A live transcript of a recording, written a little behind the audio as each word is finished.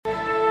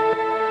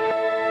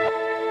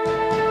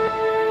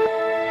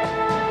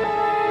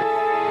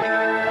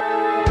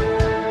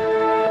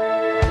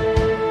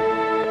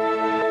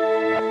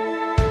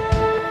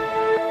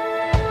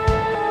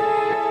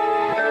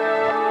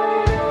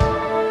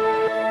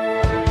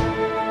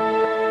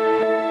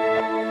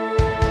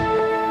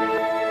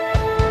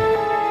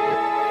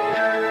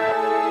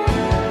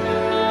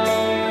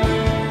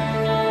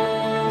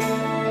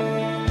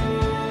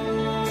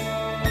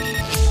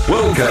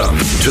Welcome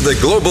to the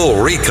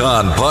Global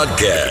Recon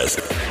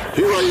Podcast.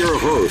 Here are your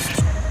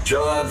hosts,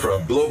 John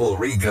from Global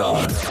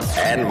Recon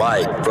and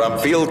Mike from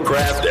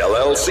Fieldcraft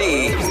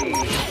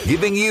LLC,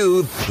 giving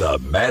you the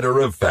matter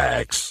of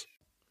facts.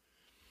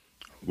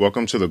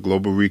 Welcome to the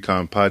Global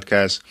Recon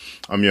Podcast.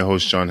 I'm your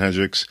host, John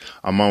Hendricks.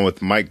 I'm on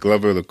with Mike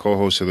Glover, the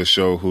co-host of the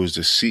show, who's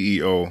the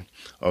CEO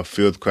of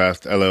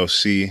Fieldcraft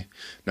LLC.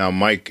 Now,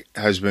 Mike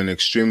has been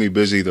extremely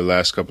busy the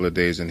last couple of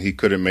days, and he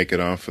couldn't make it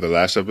on for the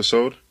last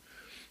episode.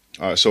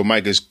 So,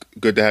 Mike, it's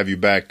good to have you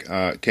back.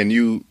 Can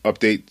you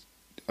update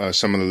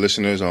some of the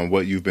listeners on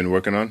what you've been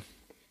working on?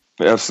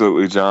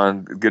 Absolutely,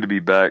 John. Good to be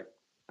back.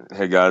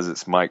 Hey, guys,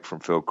 it's Mike from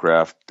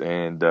Fieldcraft.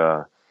 And,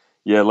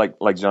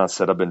 like John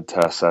said, I've been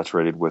task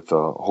saturated with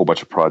a whole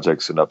bunch of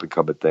projects and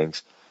up-and-coming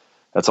things.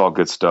 That's all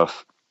good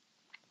stuff.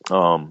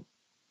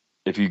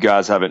 If you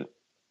guys haven't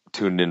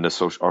tuned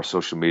into our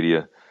social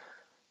media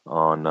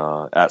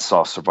on at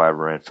Soft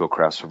Survivor and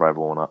Fieldcraft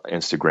Survival on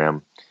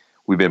Instagram,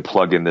 we've been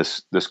plugging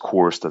this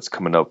course that's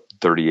coming up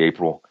 30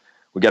 April.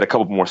 We got a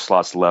couple more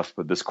slots left,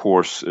 but this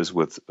course is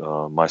with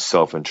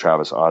myself and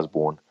Travis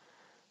Osborne.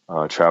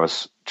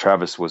 Travis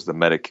was the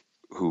medic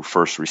who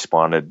first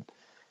responded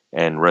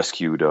and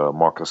rescued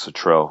Marcus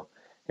Luttrell,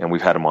 and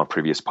we've had him on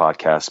previous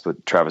podcasts,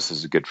 but Travis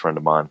is a good friend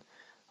of mine,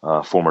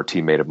 former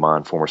teammate of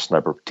mine, former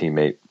sniper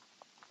teammate.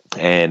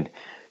 And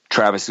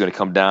Travis is going to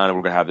come down, and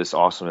we're going to have this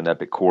awesome and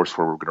epic course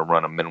where we're going to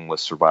run a minimalist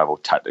survival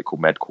tactical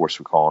med course,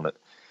 we're calling it.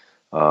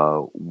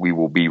 We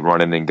will be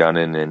running and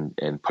gunning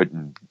and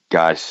putting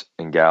guys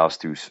and gals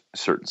through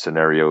certain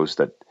scenarios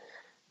that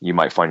you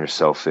might find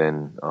yourself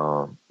in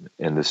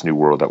this new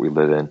world that we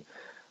live in,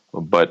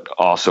 but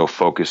also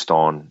focused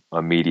on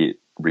immediate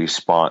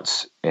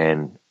response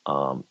and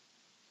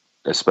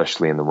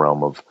especially in the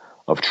realm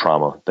of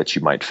trauma that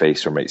you might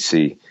face or might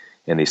see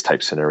in these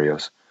type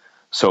scenarios.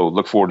 So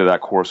look forward to that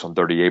course on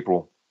 30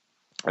 April.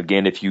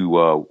 Again, if you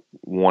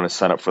want to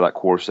sign up for that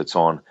course, it's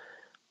on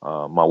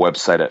my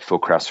website at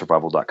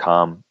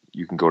fieldcraftsurvival.com.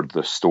 You can go to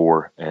the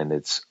store and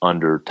it's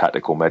under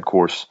Tactical Med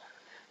Course.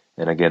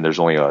 And again, there's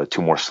only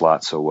 2 more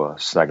slots, so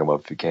snag them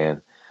up if you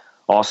can.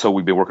 Also,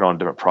 we've been working on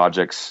different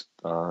projects.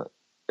 I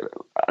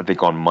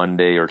think on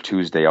Monday or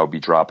Tuesday, I'll be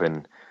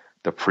dropping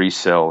the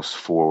pre-sales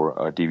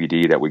for a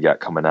DVD that we got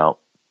coming out.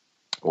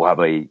 We'll have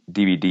a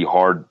DVD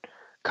hard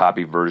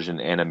copy version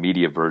and a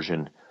media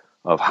version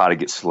of how to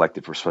get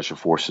selected for Special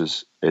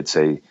Forces. It's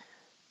a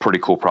pretty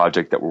cool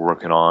project that we're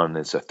working on.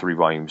 It's a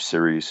 3-volume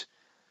series.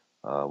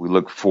 We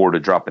look forward to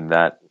dropping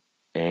that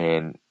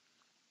and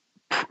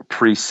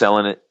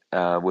pre-selling it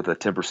with a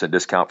 10%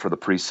 discount for the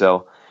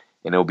pre-sale,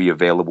 and it'll be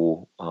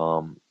available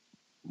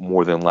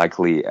more than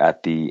likely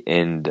at the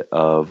end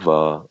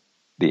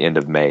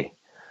of May.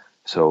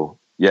 So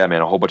yeah,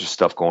 man, a whole bunch of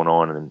stuff going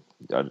on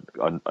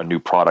and a new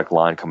product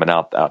line coming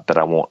out that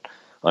I won't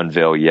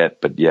unveil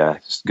yet, but yeah,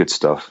 it's good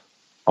stuff.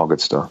 All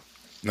good stuff.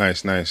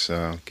 Nice.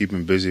 Keep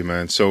him busy,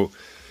 man. So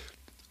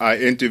I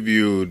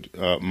interviewed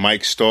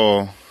Mike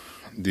Stahl,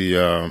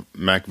 the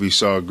Mac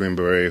VSAW Green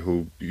Beret,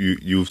 who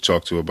you've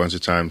talked to a bunch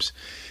of times,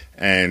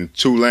 and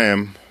Tu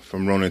Lam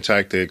from Ronin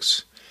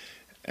Tactics,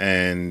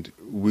 and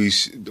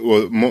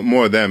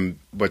more of them.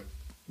 But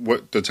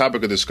what the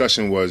topic of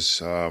discussion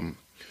was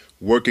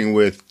working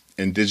with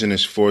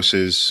indigenous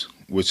forces,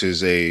 which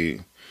is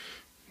a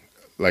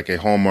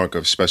hallmark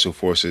of Special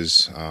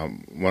Forces.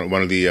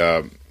 One of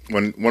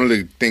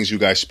the things you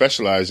guys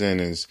specialize in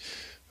is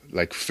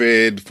like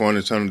FID, foreign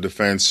internal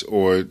defense,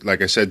 or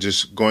like I said,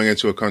 just going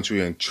into a country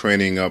and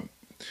training up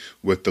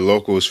with the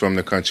locals from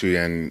the country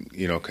and,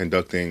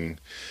 conducting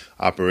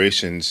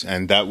operations.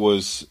 And that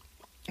was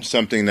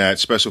something that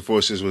Special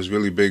Forces was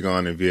really big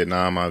on in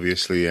Vietnam,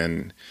 obviously,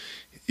 and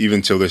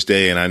even till this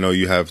day. And I know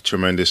you have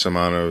tremendous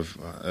amount of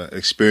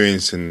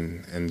experience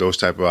in those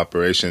type of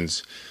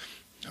operations.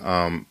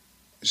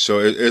 So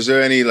is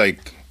there any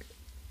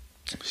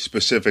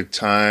specific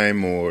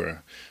time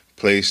or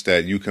place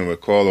that you can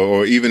recall,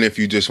 or even if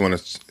you just want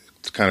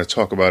to kind of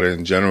talk about it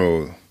in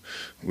general,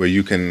 where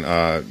you can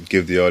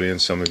give the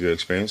audience some of your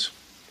experience?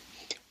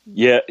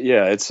 Yeah,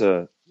 it's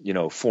a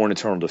foreign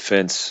internal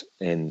defense,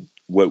 and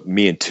what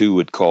me and Tu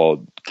would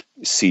call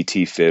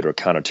CT FID or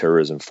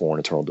counterterrorism foreign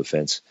internal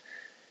defense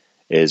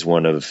is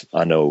one of,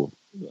 I know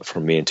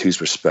from me and Tu's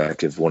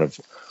perspective, one of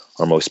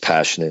our most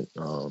passionate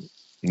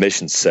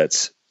mission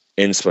sets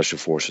in Special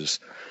Forces.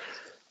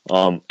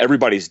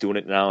 Everybody's doing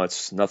it now.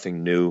 It's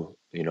nothing new.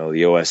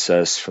 The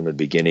OSS from the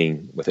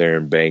beginning with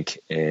Aaron Bank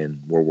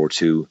and World War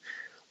II,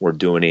 we're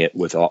doing it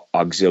with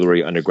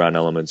auxiliary underground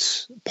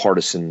elements,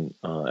 partisan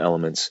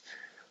elements,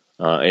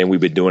 and we've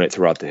been doing it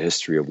throughout the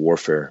history of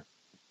warfare.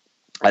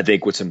 I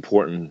think what's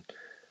important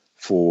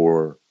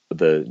for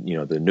the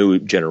new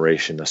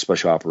generation of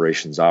special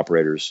operations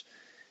operators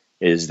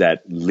is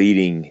that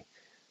leading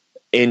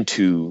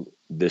into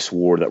this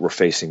war that we're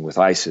facing with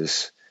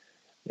ISIS,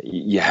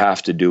 you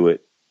have to do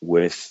it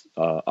with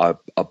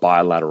a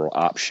bilateral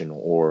option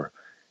or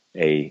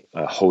a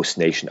host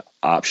nation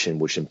option,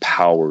 which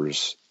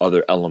empowers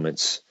other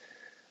elements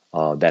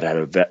that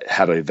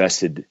have a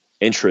vested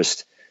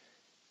interest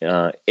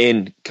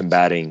in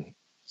combating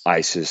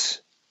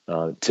ISIS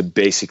to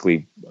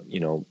basically,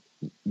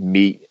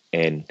 meet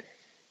and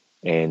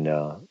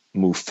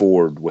move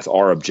forward with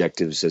our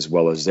objectives as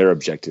well as their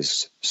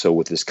objectives. So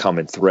with this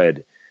common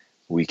thread,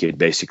 we could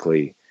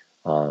basically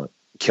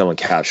kill and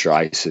capture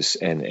ISIS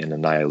and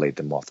annihilate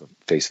them off the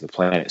face of the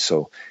planet.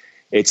 So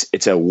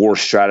it's a war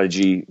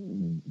strategy,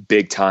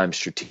 big time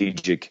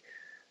strategic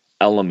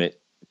element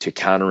to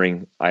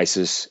countering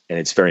ISIS, and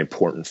it's very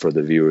important for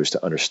the viewers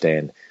to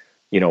understand,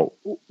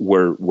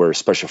 where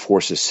Special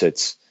Forces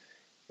sits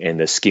in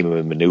the scheme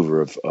of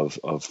maneuver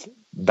of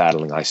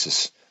battling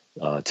ISIS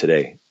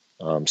today.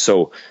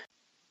 So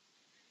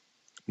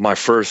my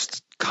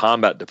first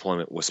combat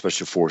deployment was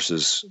Special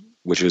Forces,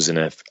 which was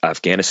in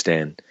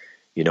Afghanistan.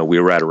 We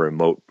were at a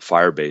remote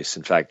fire base.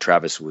 In fact,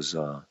 Travis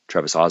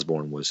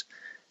Osborne was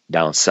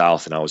down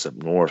south and I was up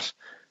north,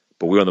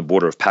 but we were on the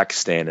border of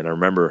Pakistan. And I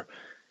remember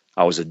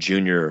I was a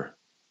junior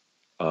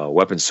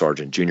weapons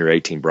sergeant, junior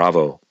 18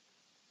 Bravo,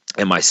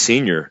 and my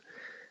senior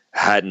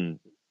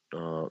hadn't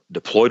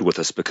deployed with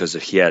us because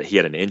he had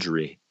an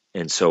injury,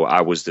 and so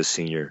I was the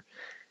senior.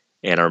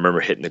 And I remember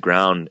hitting the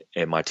ground,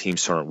 and my team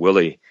sergeant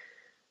Willie,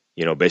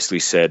 basically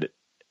said,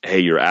 "Hey,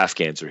 your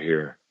Afghans are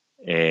here."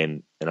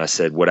 And I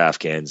said, "What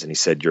Afghans?" And he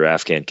said, "Your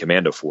Afghan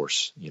Commando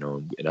Force."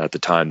 And at the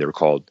time they were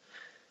called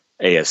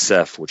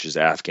ASF, which is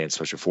Afghan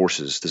Special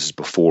Forces. This is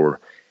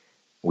before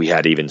we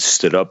had even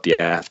stood up the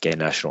Afghan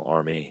National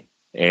Army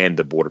and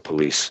the Border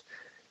Police.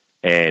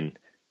 And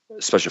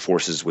Special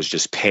Forces was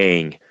just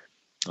paying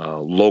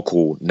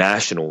local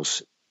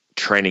nationals,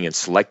 training and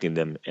selecting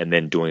them, and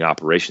then doing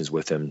operations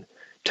with them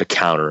to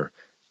counter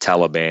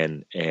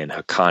Taliban and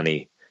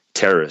Haqqani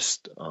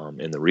terrorists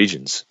in the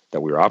regions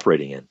that we were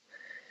operating in.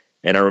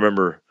 And I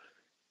remember,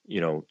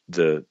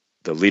 the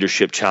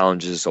leadership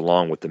challenges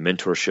along with the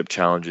mentorship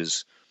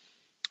challenges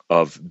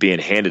of being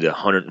handed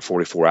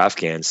 144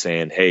 Afghans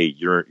saying, "Hey,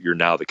 you're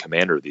now the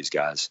commander of these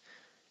guys."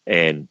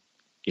 And,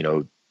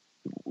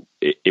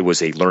 it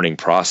was a learning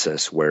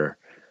process where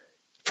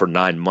for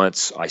 9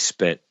 months I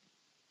spent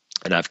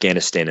in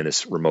Afghanistan in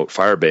this remote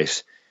fire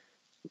base,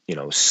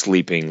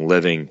 sleeping,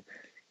 living,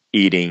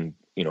 eating,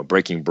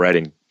 breaking bread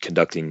and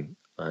conducting,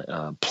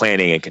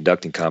 planning and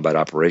conducting combat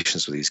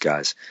operations with these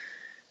guys.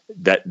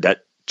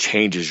 That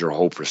changes your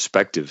whole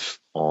perspective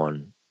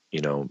on,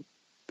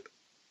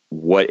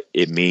 what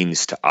it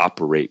means to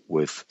operate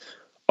with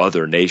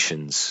other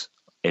nations,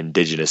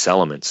 indigenous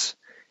elements,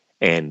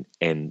 and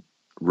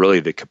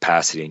really the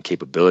capacity and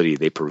capability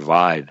they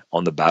provide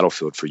on the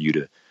battlefield for you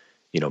to,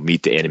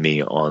 meet the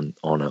enemy on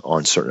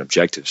certain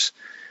objectives.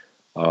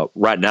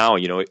 Right now,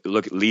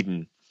 look at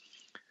leading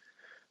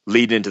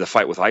into the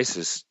fight with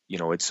ISIS.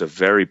 It's a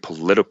very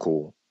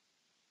political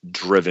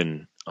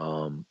driven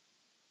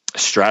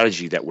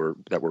strategy that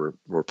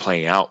we're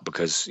playing out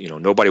because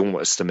nobody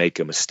wants to make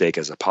a mistake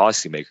as a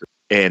policymaker,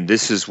 and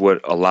this is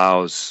what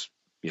allows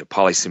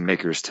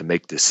policymakers to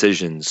make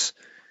decisions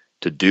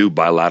to do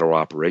bilateral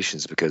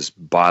operations, because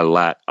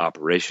bilat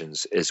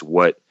operations is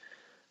what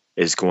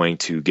is going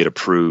to get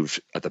approved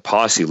at the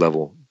policy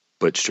level,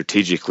 but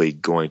strategically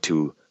going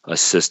to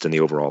assist in the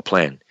overall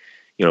plan.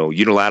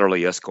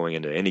 Unilaterally, us going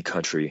into any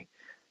country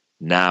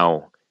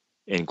now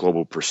in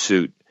global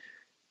pursuit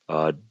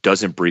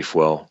doesn't brief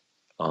well.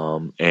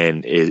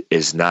 And it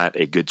is not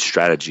a good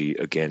strategy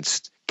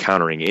against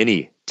countering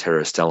any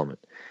terrorist element.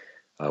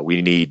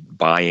 We need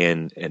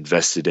buy-in and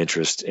vested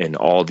interest in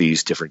all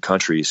these different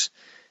countries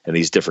and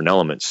these different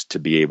elements to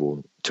be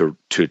able to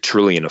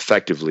truly and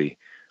effectively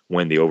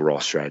win the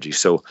overall strategy.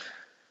 So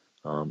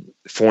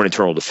foreign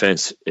internal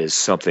defense is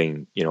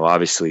something,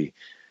 obviously,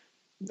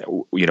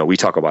 we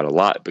talk about a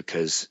lot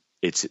because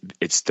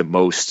it's the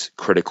most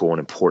critical and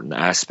important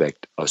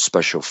aspect of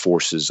Special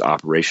Forces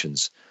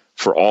operations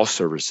for all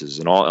services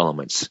and all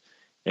elements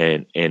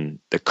and in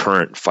the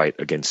current fight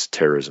against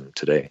terrorism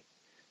today.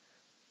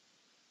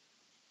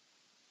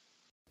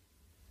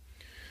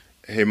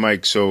 Hey,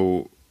 Mike,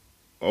 so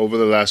over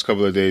the last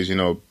couple of days,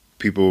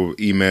 people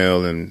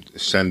email and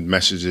send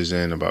messages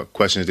in about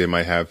questions they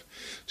might have.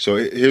 So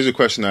here's a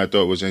question I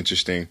thought was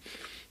interesting.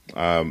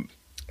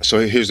 So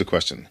here's the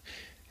question.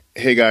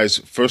 Hey, guys,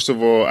 first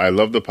of all, I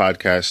love the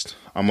podcast.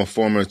 I'm a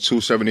former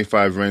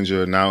 275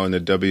 Ranger, now in the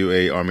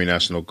WA Army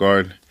National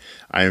Guard.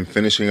 I am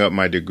finishing up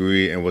my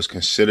degree and was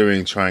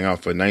considering trying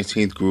out for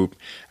 19th Group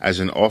as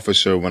an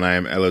officer when I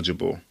am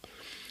eligible.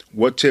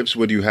 What tips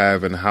would you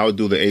have, and how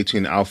do the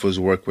 18 Alphas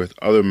work with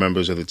other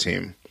members of the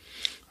team?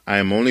 I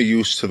am only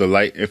used to the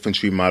light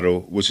infantry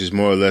model, which is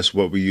more or less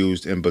what we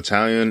used in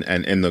battalion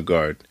and in the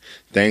Guard.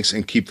 Thanks,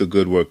 and keep the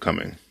good work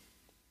coming.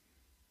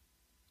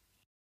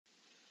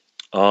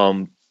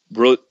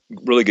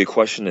 Really good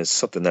question. It's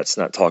something that's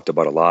not talked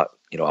about a lot.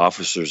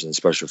 Officers in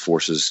Special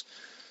Forces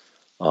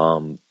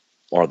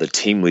are the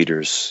team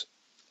leaders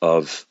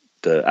of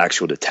the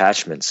actual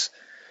detachments,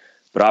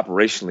 but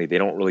operationally they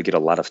don't really get a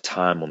lot of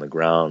time on the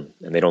ground,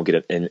 and they don't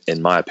get,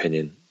 in my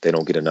opinion, they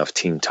don't get enough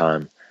team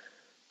time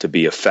to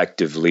be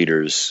effective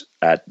leaders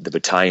at the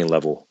battalion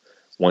level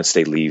once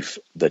they leave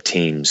the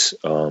teams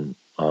and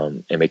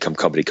become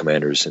company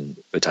commanders and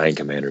battalion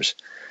commanders.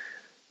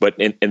 But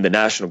in the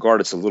National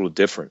Guard, it's a little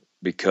different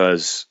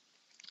because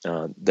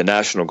the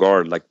National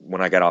Guard, like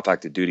when I got off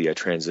active duty, I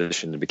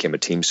transitioned and became a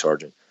team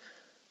sergeant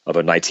of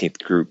a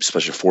 19th Group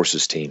Special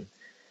Forces team.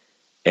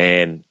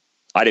 And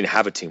I didn't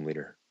have a team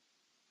leader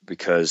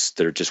because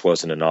there just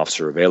wasn't an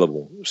officer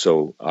available.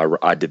 So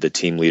I did the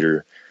team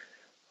leader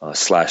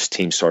 /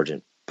 team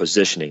sergeant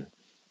positioning.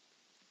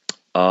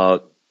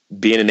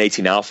 Being an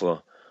 18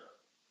 Alpha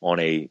on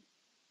a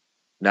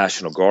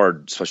National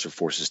Guard Special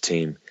Forces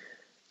team,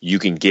 you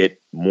can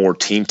get more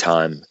team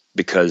time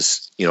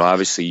because,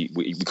 obviously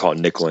we call it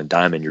nickel and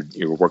diamond.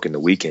 You're working the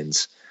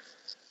weekends.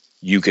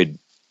 You could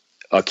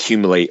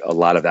accumulate a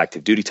lot of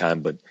active duty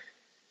time, but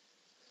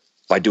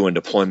by doing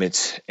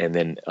deployments and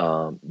then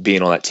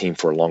being on that team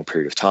for a long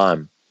period of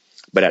time.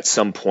 But at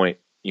some point,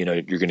 you're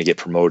going to get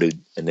promoted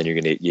and then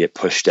you're going to get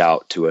pushed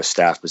out to a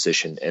staff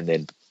position and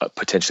then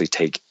potentially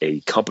take a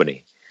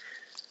company.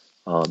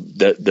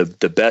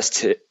 The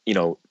best,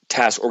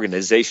 task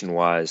organization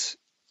wise,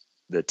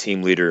 the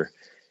team leader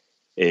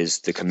is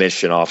the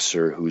commissioned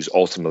officer who's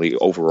ultimately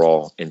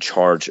overall in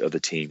charge of the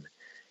team.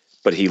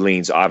 But he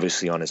leans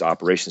obviously on his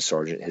operations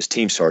sergeant, his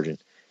team sergeant,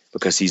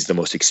 because he's the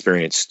most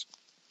experienced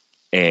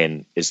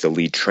and is the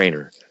lead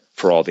trainer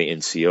for all the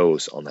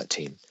NCOs on that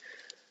team.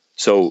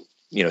 So,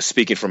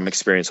 speaking from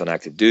experience on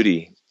active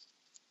duty,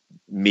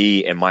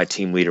 me and my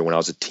team leader when I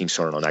was a team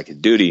sergeant on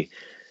active duty,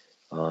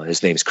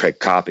 his name is Craig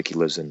Kopic. He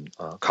lives in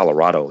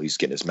Colorado. He's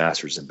getting his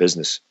master's in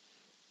business.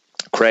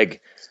 Craig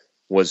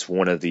was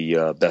one of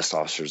the best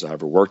officers I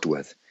ever worked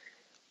with.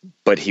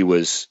 But he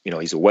was,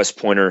 he's a West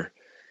Pointer.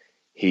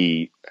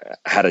 He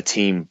had a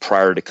team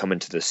prior to coming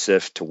to the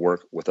SIF to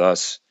work with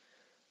us.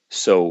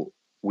 So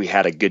we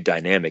had a good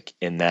dynamic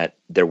in that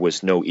there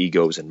was no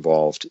egos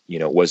involved.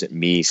 It wasn't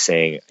me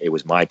saying it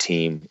was my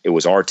team. It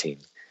was our team.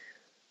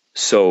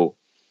 So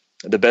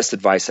the best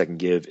advice I can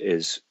give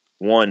is,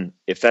 one,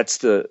 if that's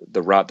the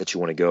route that you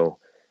want to go,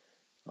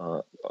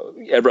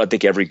 I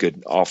think every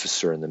good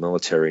officer in the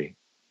military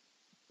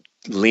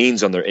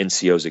leans on their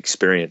NCO's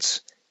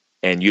experience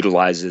and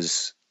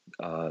utilizes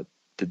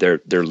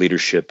their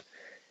leadership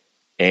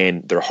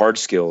and their hard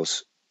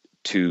skills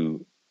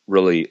to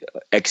really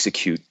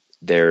execute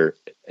their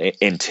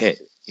intent.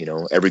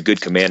 Every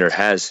good commander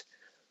has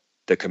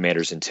the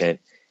commander's intent,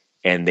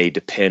 and they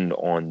depend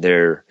on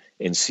their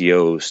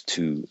NCOs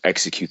to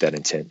execute that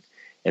intent.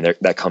 And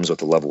that comes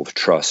with a level of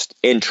trust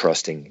and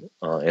trusting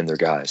in their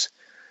guys.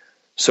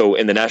 So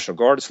in the National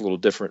Guard, it's a little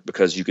different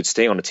because you could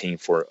stay on a team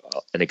for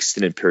an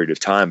extended period of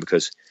time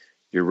because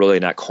you're really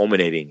not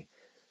culminating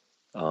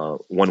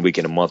 1 week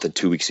in a month and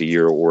 2 weeks a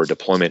year or a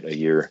deployment a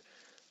year,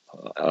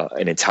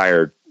 an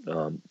entire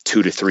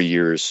 2 to 3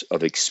 years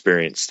of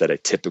experience that a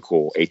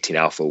typical 18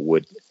 Alpha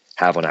would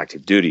have on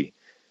active duty.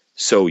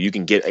 So you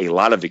can get a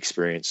lot of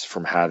experience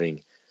from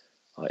having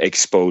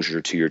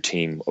exposure to your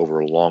team over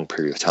a long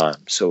period of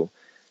time. So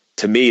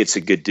to me, it's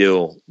a good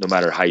deal no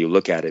matter how you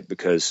look at it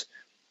because,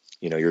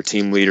 you're a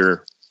team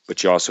leader,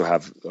 but you also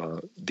have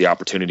the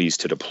opportunities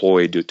to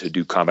deploy, to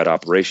do combat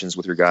operations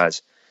with your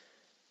guys,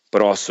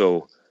 but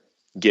also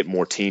get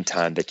more team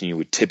time that you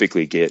would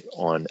typically get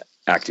on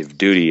active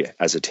duty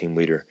as a team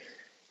leader.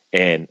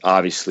 And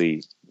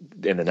obviously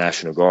in the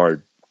National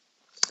Guard,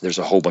 there's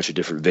a whole bunch of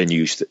different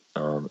venues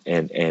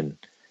and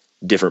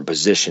different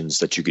positions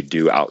that you could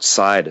do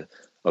outside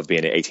of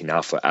being an 18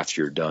 Alpha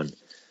after you're done,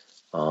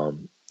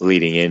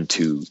 leading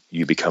into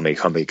you become a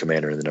company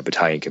commander and then a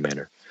battalion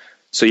commander.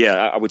 So yeah,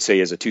 I would say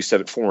as a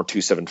former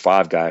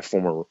 275 guy,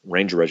 former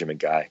Ranger Regiment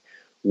guy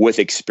with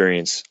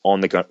experience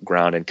on the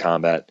ground in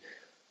combat,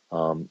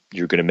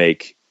 you're going to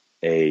make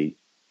a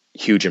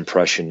huge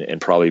impression and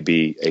probably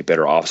be a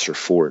better officer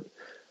for it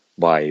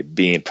by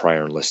being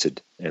prior enlisted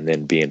and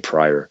then being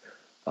prior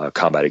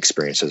combat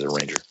experience as a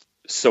Ranger.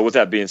 So with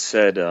that being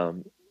said,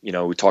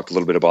 we talked a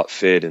little bit about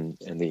FID and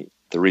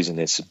the reason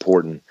it's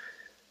important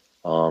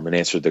and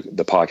answered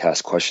the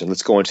podcast question.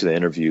 Let's go into the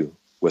interview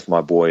with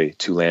my boy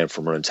Tu Lam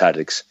from Maroon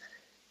Tactics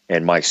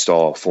and Mike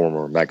Stahl,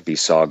 former MACV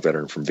SOG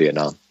veteran from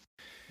Vietnam.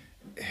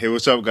 Hey,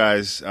 what's up,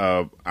 guys?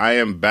 I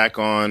am back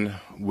on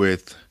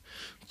with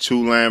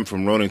Tu Lam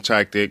from Ronin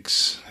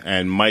Tactics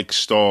and Mike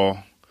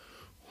Stahl,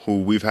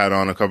 who we've had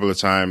on a couple of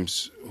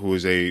times, who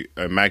is a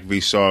MACV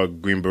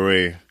SOG Green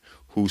Beret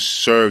who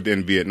served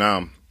in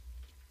Vietnam.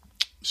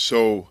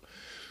 So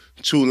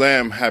Tu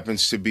Lam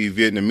happens to be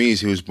Vietnamese.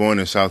 He was born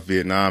in South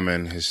Vietnam,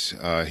 and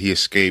he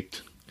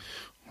escaped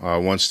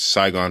once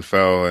Saigon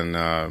fell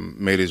and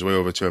made his way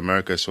over to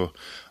America. So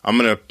I'm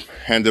going to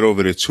hand it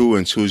over to Tu,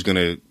 and Tu's going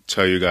to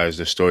tell you guys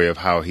the story of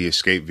how he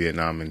escaped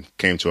Vietnam and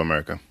came to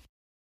America.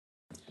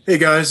 Hey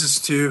guys, this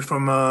is Tu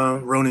from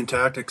Ronin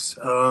Tactics.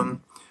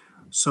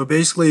 So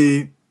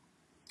basically,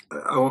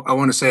 I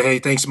want to say, hey,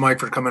 thanks Mike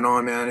for coming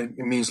on, man.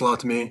 It means a lot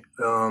to me.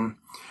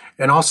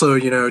 And also,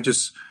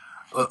 just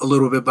a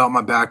little bit about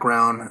my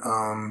background.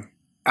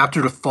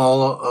 After the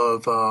fall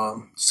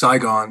of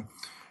Saigon,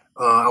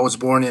 I was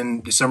born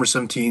in December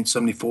 17th,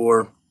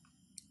 74.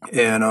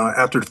 And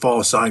after the fall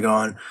of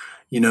Saigon,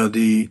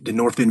 the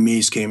North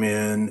Vietnamese came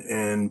in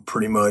and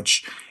pretty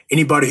much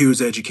anybody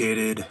who's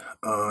educated,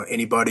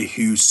 anybody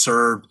who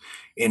served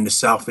in the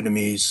South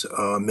Vietnamese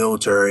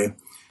military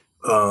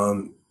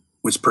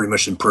was pretty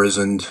much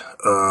imprisoned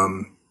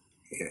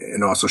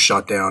and also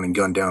shot down and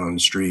gunned down on the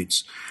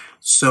streets.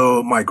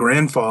 So my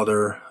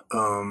grandfather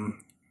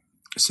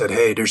said,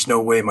 hey, there's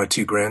no way my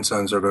two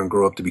grandsons are going to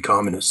grow up to be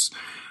communists.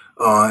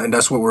 And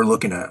that's what we're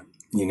looking at.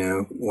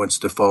 Once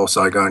the fall of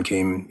Saigon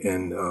came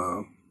and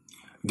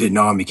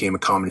Vietnam became a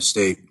communist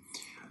state.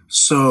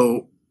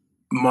 So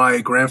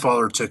my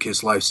grandfather took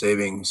his life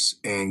savings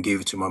and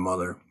gave it to my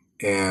mother.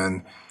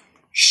 And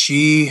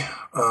she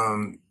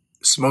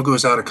smuggled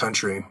us out of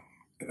country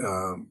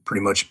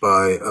pretty much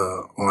by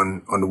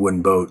on the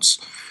wooden boats.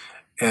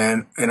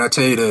 And I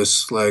tell you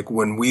this, like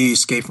when we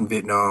escaped from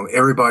Vietnam,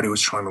 everybody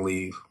was trying to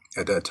leave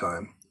at that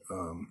time.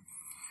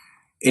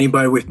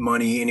 Anybody with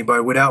money,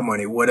 anybody without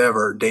money,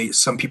 whatever.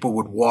 Some people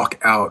would walk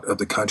out of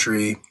the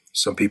country.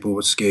 Some people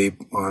would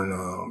escape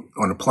on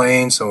a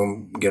plane.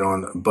 Some get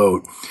on a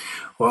boat.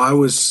 Well, I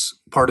was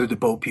part of the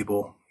boat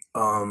people.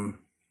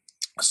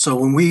 So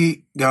when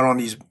we got on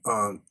these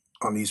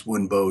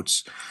wooden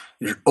boats,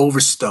 they're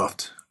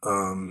overstuffed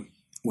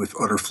with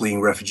other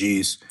fleeing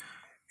refugees,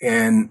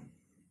 and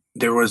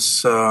there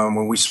was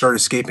when we started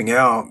escaping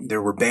out,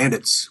 there were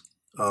bandits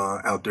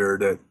out there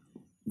that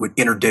would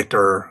interdict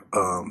our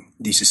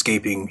these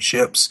escaping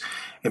ships,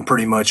 and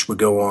pretty much would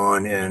go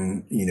on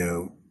and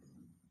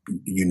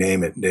you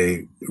name it,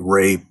 they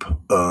rape,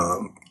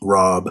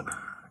 rob,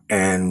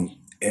 and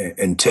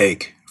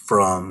take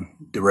from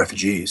the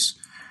refugees.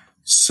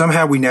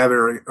 Somehow we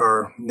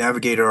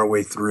navigated our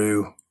way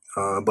through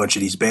a bunch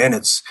of these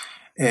bandits,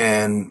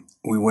 and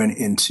we went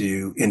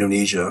into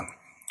Indonesia.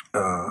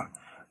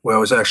 Well, it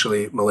was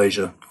actually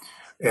Malaysia.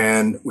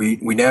 And we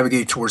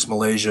navigated towards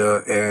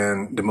Malaysia,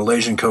 and the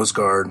Malaysian Coast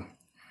Guard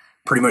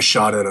pretty much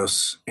shot at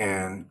us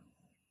and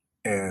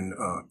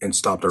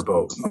stopped our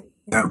boat.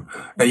 Now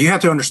you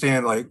have to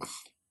understand, like,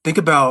 think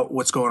about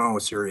what's going on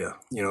with Syria.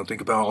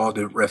 Think about all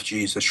the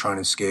refugees that's trying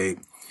to escape.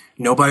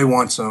 Nobody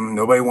wants them.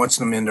 Nobody wants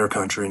them in their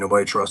country.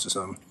 Nobody trusts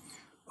them.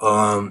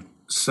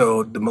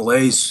 So the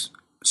Malays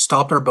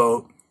stopped our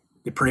boat.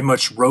 They pretty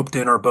much roped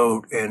in our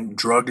boat and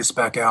dragged us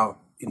back out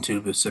into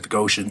the Pacific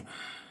Ocean,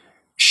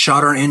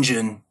 shot our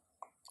engine,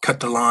 cut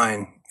the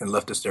line, and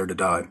left us there to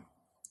die.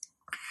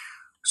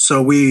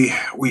 So we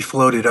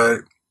floated.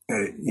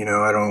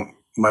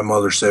 My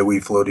mother said we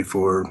floated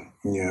for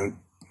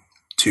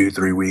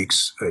 2-3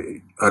 weeks.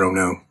 I don't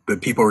know,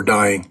 but people were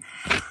dying.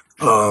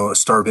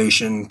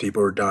 Starvation.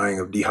 People were dying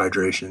of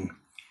dehydration.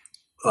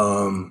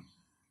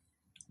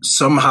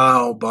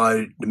 Somehow,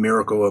 by the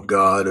miracle of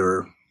God,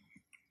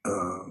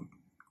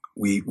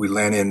 we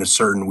landed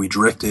we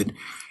drifted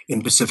in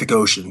the Pacific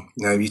Ocean.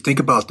 Now, if you think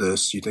about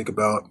this, if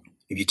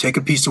you take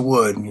a piece of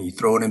wood and you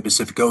throw it in the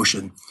Pacific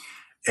Ocean,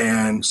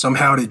 and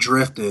somehow it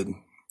drifted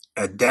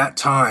at that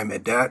time,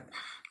 at that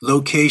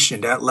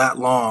location, that lat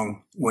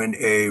long, when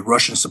a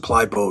Russian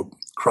supply boat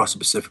crossed the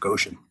Pacific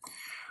Ocean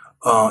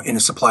in a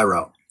supply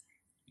route.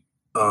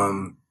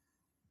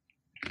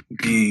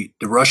 The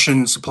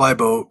Russian supply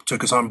boat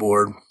took us on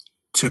board,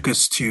 took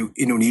us to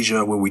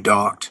Indonesia where we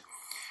docked,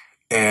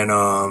 and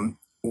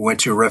went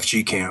to a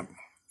refugee camp.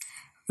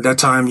 At that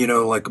time,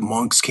 like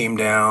monks came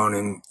down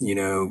and,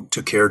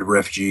 took care of the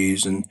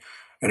refugees and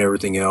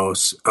everything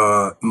else.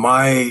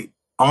 My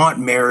aunt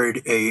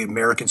married a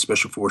American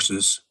Special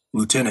Forces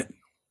lieutenant,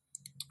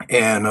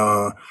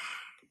 and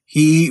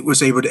he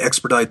was able to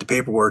expedite the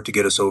paperwork to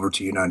get us over to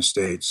the United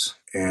States.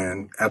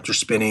 And after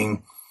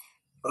spending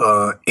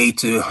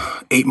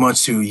 8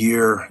 months to a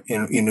year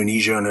in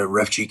Indonesia in a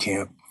refugee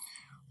camp,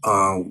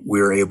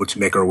 we were able to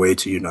make our way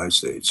to the United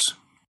States.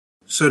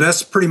 So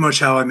that's pretty much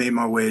how I made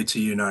my way to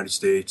the United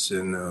States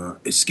and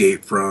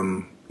escape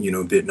from,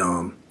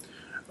 Vietnam.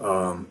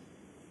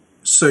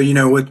 So,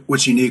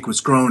 what's unique was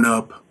growing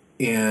up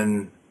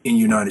in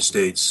United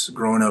States,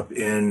 growing up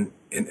in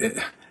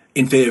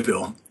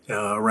Fayetteville,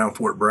 around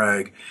Fort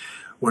Bragg,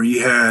 where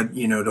you had,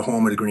 the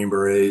home of the Green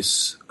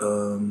Berets.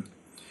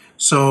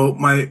 So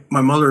my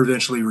mother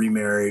eventually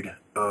remarried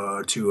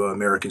to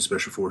American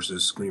Special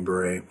Forces Green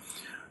Beret.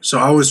 So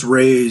I was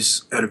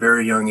raised at a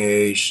very young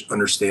age,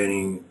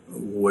 understanding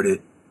what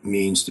it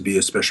means to be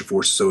a Special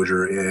Forces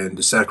soldier and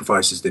the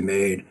sacrifices they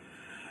made.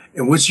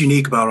 And what's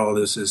unique about all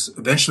this is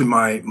eventually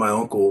my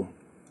uncle,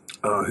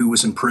 who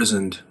was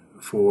imprisoned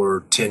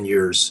for 10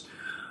 years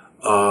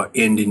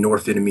in the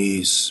North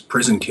Vietnamese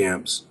prison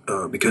camps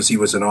because he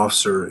was an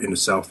officer in the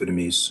South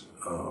Vietnamese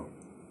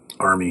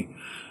army,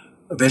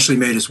 eventually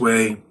made his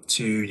way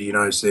to the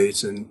United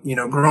States. And,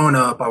 growing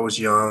up, I was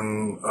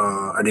young.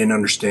 I didn't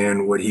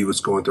understand what he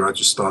was going through. I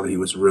just thought that he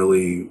was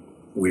really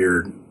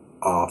weird,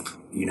 off,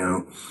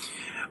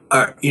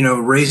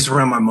 raised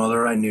around my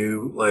mother. I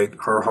knew like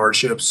her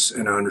hardships,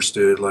 and I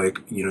understood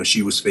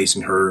she was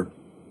facing her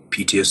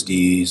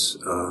PTSDs.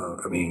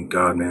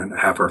 God, man,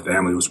 half our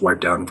family was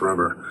wiped out in front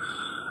of her.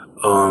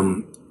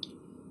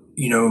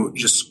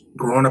 Just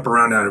growing up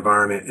around that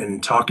environment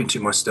and talking to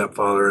my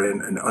stepfather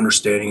and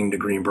understanding the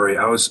Green Beret.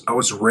 I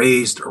was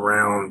raised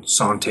around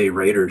Son Tay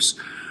Raiders.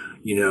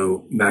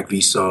 Mac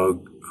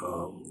VSOG,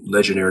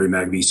 legendary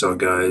Mac VSOG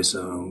guys,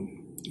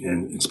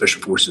 and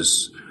Special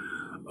Forces,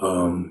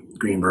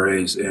 Green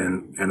Berets.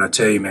 And I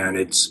tell you, man,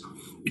 it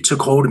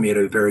took hold of me at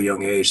a very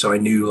young age. So I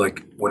knew,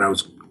 like, when I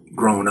was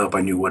growing up,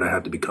 I knew what I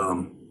had to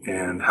become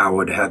and how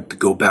I'd had to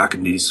go back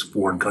in these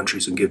foreign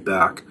countries and give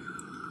back.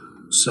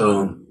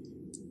 So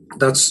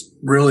that's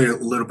really a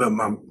little bit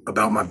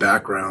about my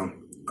background.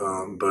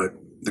 But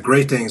the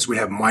great thing is we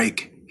have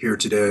Mike here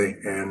today,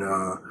 and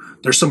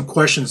there's some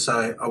questions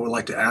I would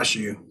like to ask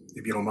you,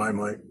 if you don't mind,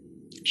 Mike.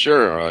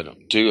 Sure, I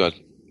do. I'd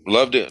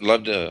love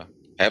to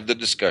have the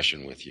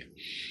discussion with you.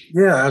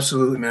 Yeah,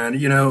 absolutely, man.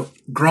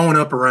 Growing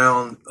up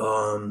around,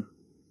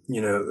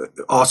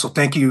 also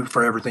thank you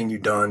for everything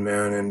you've done,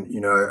 man.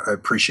 And, I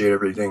appreciate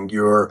everything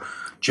your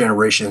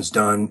generation has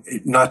done,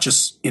 not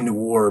just in the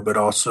war, but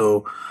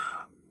also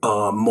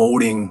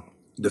molding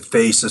the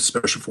face of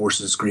Special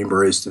Forces Green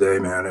Berets today,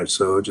 man. And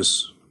so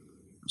just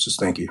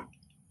thank you.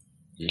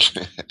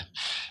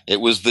 It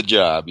was the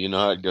job. You know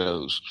how it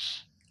goes.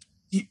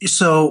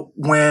 So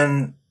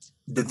when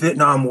the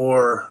Vietnam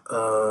War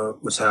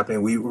was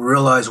happening, we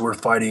realized we're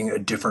fighting a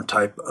different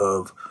type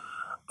of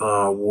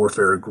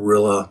warfare,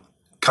 guerrilla,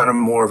 kind of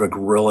more of a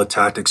guerrilla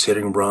tactics, hit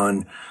and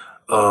run,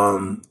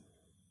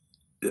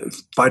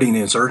 fighting the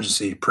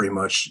insurgency pretty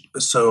much.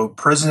 So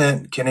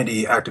President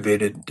Kennedy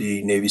activated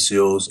the Navy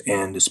SEALs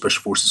and the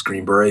Special Forces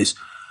Green Berets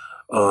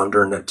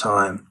during that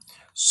time.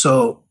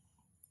 So,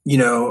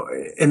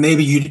 and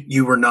maybe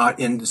you were not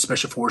in the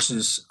Special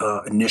Forces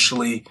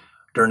initially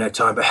during that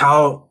time, but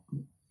how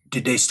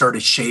did they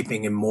started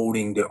shaping and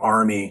molding the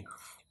Army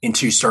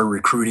into start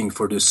recruiting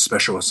for this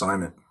special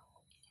assignment?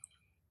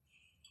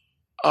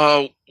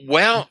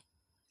 Well,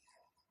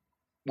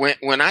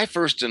 when I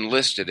first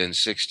enlisted in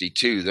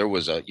 '62, there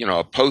was a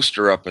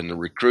poster up in the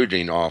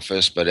recruiting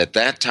office, but at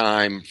that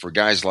time, for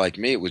guys like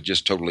me, it was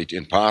just totally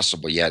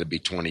impossible. You had to be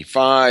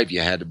 25,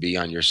 you had to be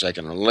on your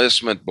second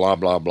enlistment, blah,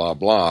 blah, blah,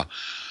 blah.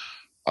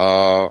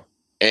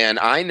 And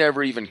I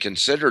never even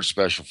considered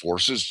Special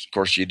Forces. Of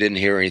course, you didn't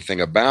hear anything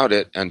about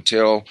it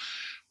until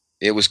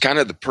it was kind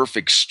of the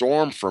perfect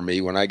storm for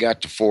me when I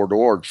got to Fort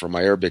Ord for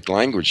my Arabic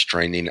language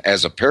training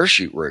as a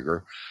parachute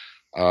rigger,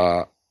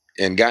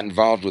 and got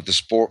involved with the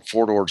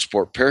Fort Ord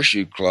Sport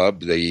Parachute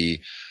Club.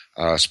 The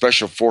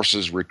Special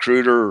Forces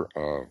recruiter,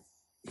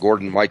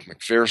 Gordon Mike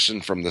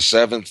McPherson from the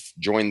 7th,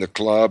 joined the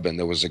club, and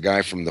there was a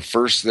guy from the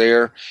 1st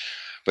there.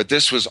 But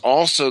this was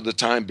also the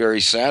time Barry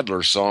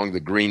Sadler's song,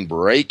 The Green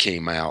Beret,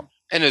 came out.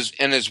 And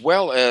as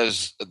well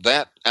as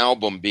that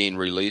album being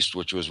released,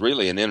 which was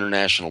really an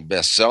international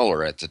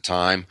bestseller at the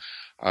time,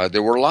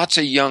 there were lots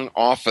of young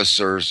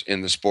officers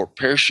in the Sport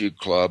Parachute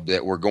Club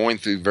that were going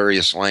through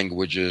various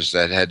languages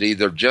that had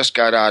either just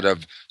got out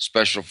of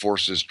Special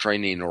Forces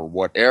training or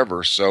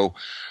whatever. So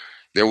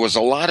there was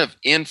a lot of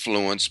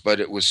influence, but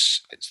it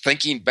was,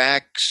 thinking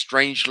back,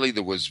 strangely,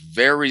 there was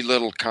very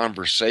little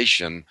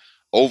conversation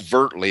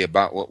overtly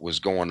about what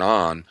was going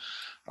on.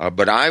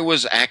 But I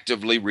was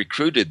actively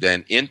recruited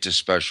then into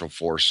Special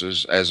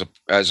Forces as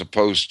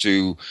opposed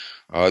to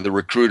the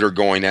recruiter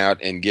going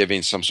out and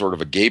giving some sort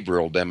of a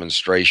Gabriel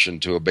demonstration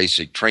to a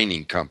basic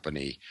training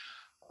company.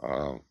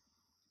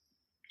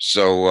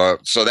 So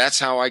that's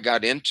how I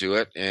got into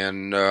it.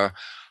 And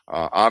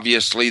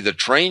obviously the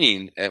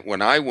training,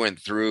 when I went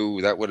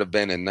through, that would have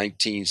been in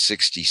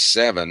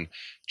 1967,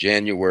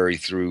 January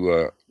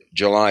through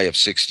July of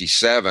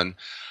 67.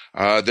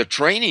 The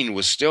training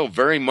was still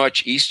very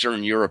much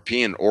Eastern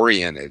European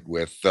oriented.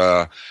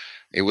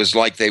 It was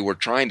like they were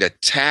trying to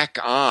tack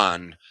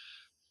on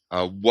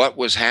what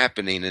was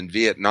happening in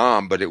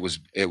Vietnam, but it was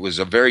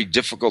a very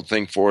difficult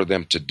thing for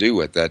them to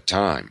do at that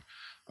time,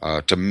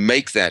 to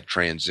make that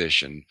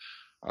transition.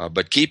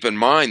 But keep in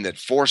mind that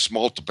force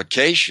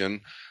multiplication,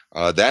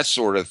 that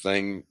sort of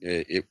thing,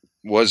 it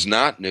was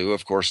not new.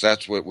 Of course,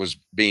 that's what was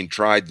being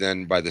tried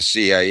then by the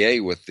CIA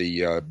with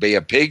the Bay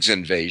of Pigs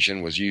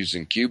invasion, was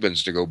using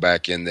Cubans to go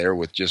back in there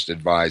with just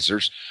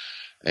advisors.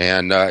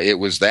 And it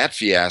was that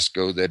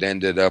fiasco that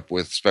ended up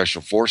with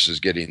Special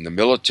Forces getting the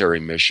military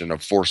mission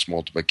of force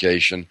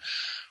multiplication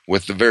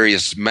with the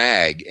various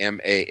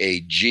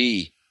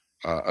MAAG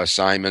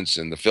assignments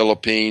in the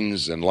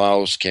Philippines and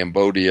Laos,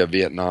 Cambodia,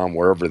 Vietnam,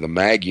 wherever the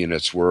MAG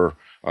units were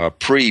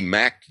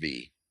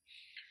pre-MACV.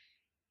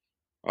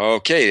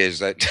 Okay,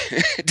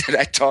 did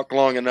I talk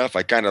long enough?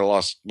 I kind of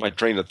lost my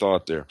train of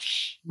thought there.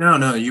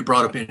 No, you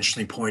brought up an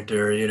interesting point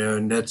there,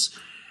 and that's,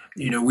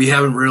 we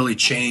haven't really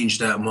changed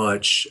that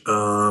much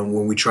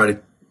when we try to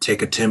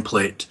take a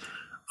template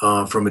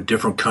from a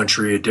different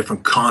country, a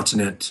different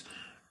continent,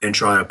 and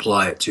try to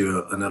apply it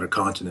to another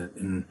continent.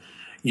 And,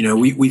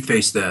 we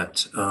face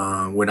that.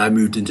 When I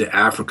moved into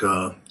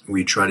Africa,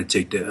 we tried to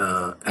take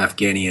the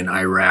Afghani and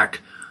Iraq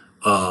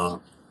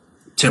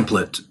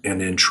template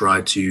and then try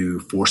to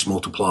force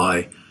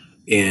multiply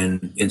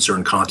in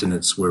certain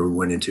continents where we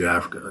went into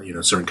Africa,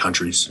 certain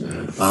countries,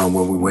 when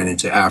we went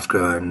into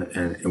Africa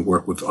and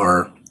worked with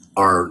our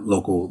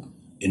local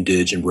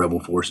indigenous rebel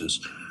forces.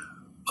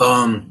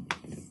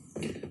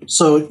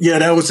 So yeah,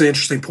 that was an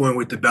interesting point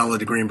with the Battle of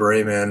the Green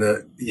Beret,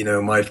 man.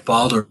 My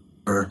father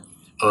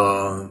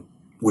uh,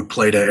 would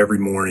play that every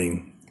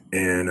morning,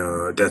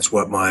 and that's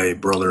what my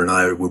brother and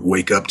I would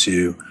wake up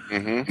to.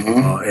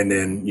 And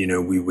then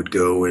we would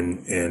go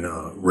and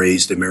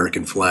raise the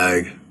American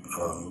flag,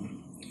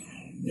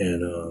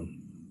 and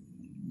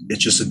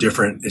it's just a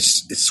different.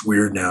 It's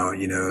weird now,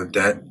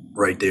 that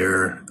right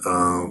there.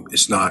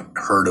 It's not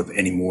heard of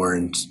anymore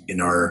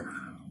in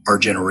our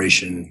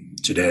generation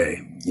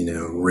today.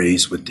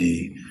 Raised with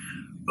the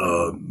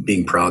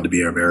being proud to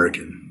be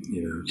American.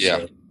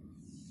 Yeah.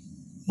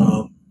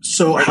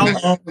 So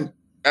how long?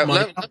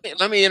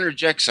 Let me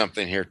interject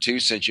something here too,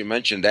 since you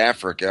mentioned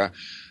Africa.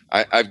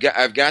 I've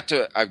got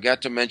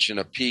to mention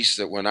a piece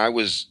that when I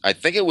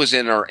think it was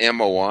in our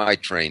MOI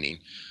training,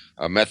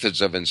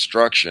 methods of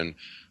instruction.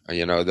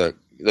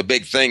 The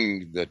big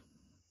thing that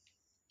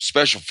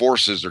special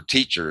forces or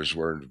teachers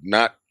were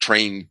not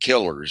trained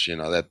killers.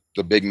 That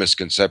the big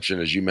misconception,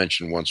 as you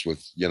mentioned once,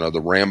 with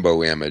the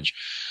Rambo image,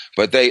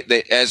 but they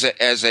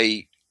as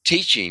a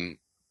teaching,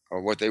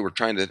 or what they were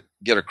trying to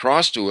get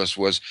across to us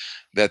was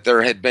that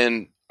there had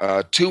been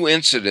 2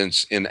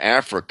 incidents in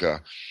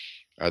Africa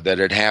that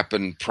had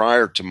happened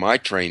prior to my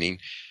training.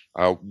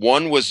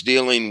 One was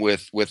dealing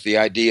with the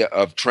idea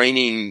of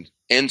training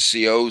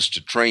NCOs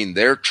to train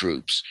their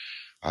troops.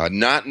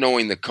 Not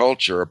knowing the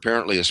culture,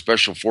 apparently a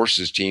special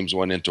forces teams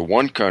went into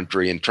one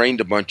country and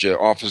trained a bunch of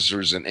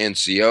officers and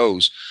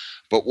NCOs,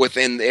 but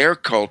within their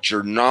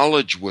culture,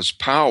 knowledge was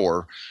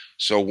power.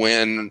 So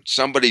when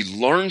somebody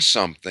learned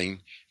something,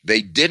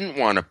 they didn't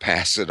want to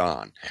pass it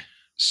on.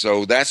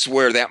 So that's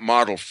where that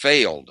model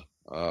failed.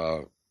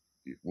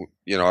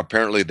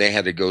 Apparently they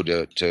had to go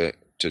to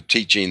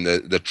teaching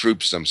the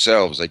troops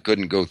themselves. They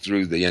couldn't go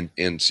through the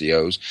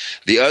NCOs.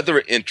 The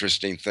other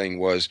interesting thing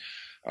was,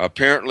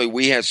 apparently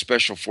we had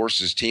special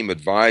forces team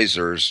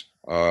advisors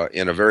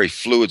in a very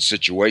fluid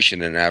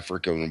situation in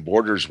Africa when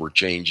borders were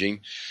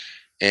changing.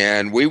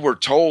 And we were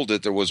told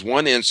that there was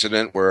one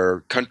incident where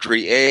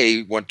country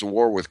A went to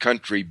war with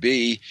country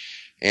B,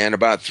 and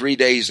about 3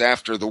 days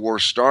after the war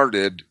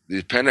started,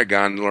 the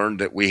Pentagon learned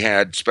that we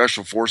had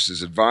special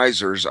forces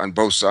advisors on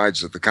both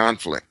sides of the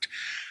conflict.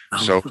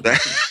 So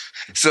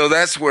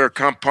that's where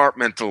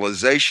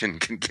compartmentalization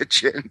can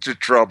get you into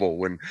trouble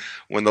when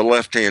the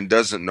left hand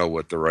doesn't know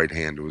what the right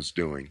hand was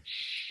doing.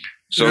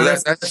 So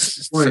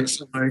that's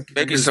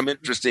maybe some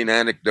interesting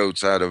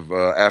anecdotes out of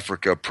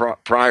Africa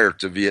prior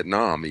to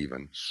Vietnam,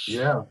 even.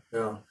 Yeah.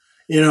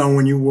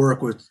 When you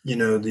work with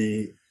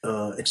the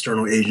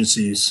external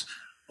agencies,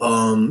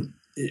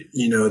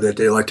 that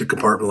they like to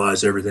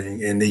compartmentalize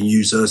everything, and they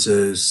use us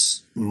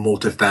as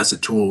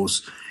multifaceted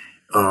tools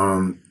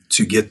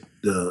to get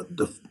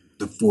the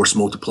force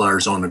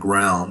multipliers on the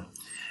ground.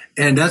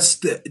 And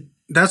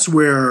that's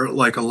where,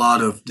 like, a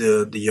lot of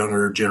the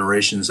younger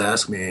generations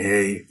ask me,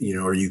 hey,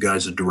 are you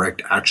guys a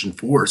direct action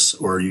force,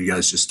 or are you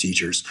guys just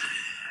teachers?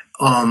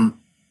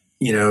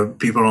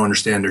 People don't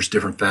understand there's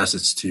different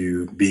facets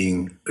to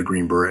being a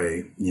Green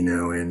Beret,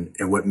 and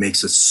what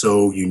makes us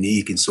so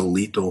unique and so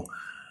lethal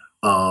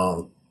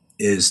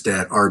is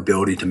that our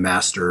ability to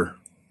master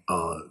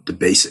the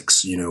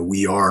basics.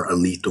 We are a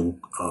lethal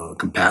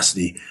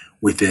capacity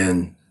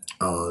within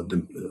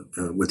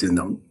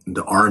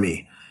the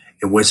Army.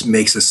 And what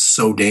makes us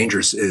so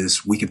dangerous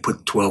is we can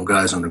put 12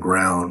 guys on the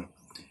ground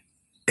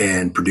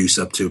and produce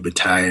up to a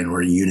battalion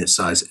or a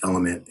unit-sized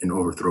element and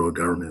overthrow a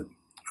government.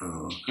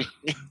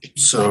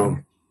 So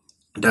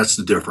that's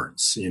the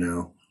difference,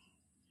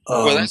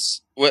 Well,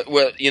 that's what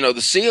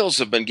the SEALs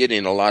have been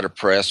getting a lot of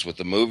press with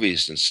the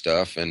movies and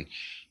stuff, and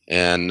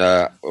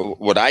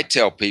what I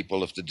tell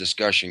people if the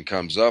discussion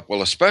comes up,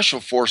 well, a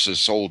special forces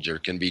soldier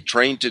can be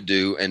trained to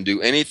do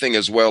anything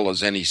as well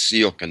as any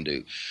SEAL can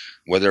do,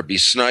 whether it be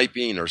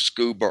sniping or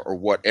scuba or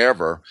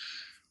whatever.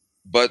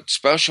 But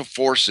special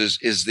forces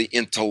is the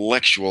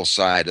intellectual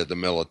side of the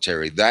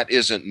military. That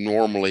isn't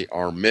normally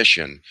our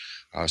mission.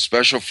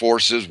 Special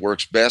forces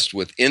works best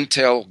with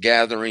intel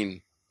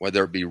gathering,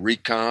 whether it be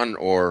recon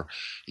or,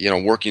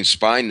 working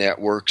spy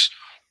networks,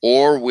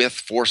 or with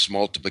force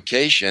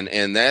multiplication.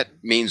 And that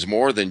means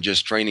more than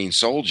just training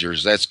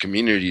soldiers. That's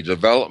community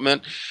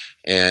development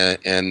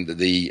and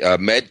the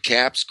med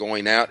caps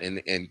going out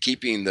and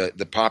keeping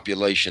the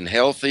population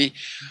healthy.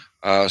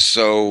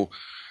 So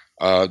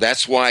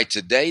that's why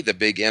today the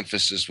big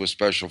emphasis with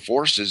special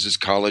forces is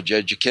college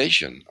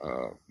education.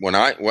 When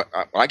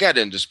I got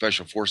into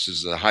special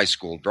forces as a high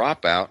school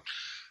dropout,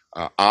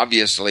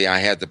 obviously I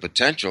had the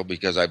potential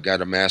because I've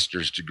got a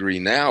master's degree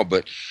now,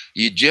 but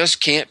you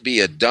just can't be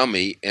a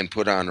dummy and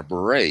put on a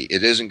beret.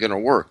 It isn't going to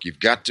work. You've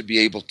got to be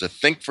able to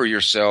think for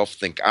yourself,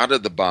 think out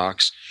of the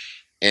box,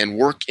 and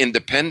work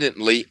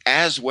independently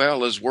as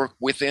well as work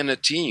within a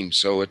team.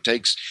 So it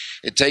takes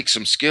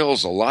some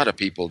skills a lot of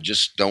people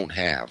just don't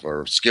have,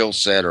 or skill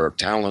set or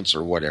talents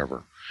or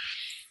whatever.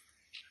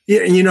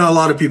 Yeah, and a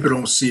lot of people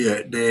don't see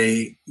it.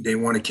 They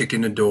want to kick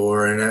in the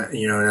door, and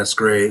that's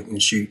great,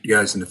 and shoot you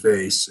guys in the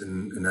face,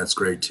 and that's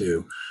great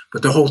too.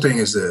 But the whole thing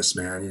is this,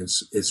 man.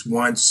 It's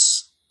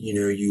once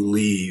you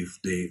leave.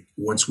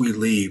 Once we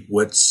leave,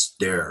 what's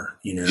there?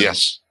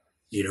 Yes.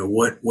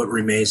 what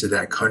remains of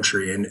that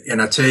country.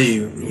 And I tell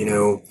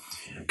you,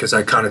 because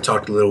I kind of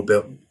talked a little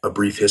bit, a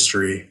brief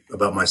history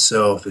about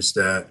myself, is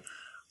that,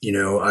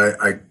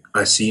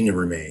 I seen the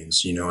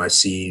remains. I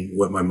seen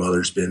what my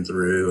mother's been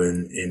through,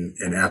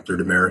 and after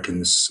the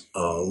Americans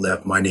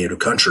left my native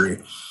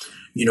country,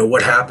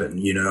 what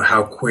happened.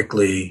 How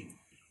quickly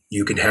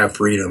you can have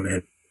freedom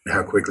and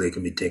how quickly it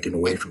can be taken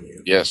away from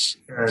you. Yes.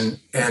 And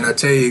I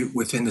tell you,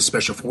 within the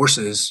special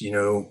forces,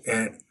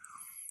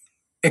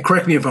 and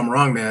correct me if I'm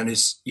wrong, man,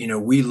 is,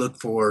 we look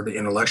for the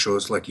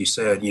intellectuals, like you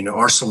said.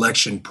 Our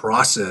selection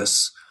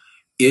process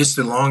is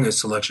the longest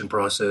selection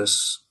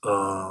process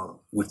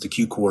with the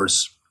Q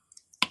course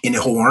in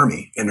the whole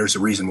Army. And there's a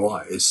reason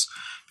why. It's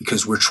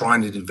because we're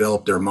trying to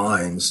develop their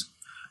minds,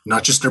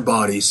 not just their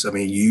bodies. I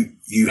mean,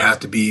 you have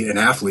to be an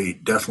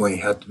athlete, definitely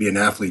have to be an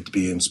athlete to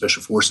be in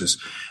special forces,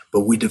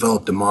 but we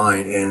develop the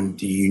mind and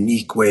the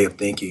unique way of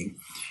thinking.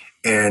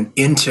 And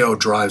intel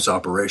drives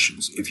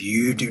operations. If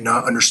you do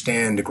not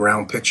understand the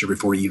ground picture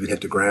before you even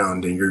hit the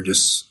ground, then you're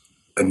just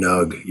a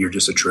nug. You're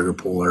just a trigger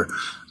puller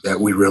that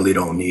we really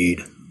don't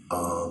need.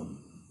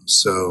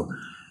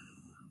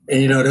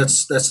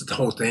 That's the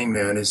whole thing,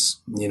 man. Is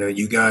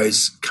you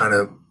guys kind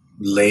of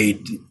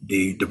laid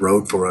the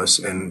road for us,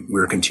 and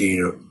we're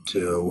continuing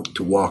to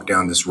walk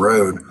down this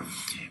road.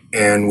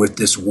 And with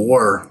this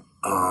war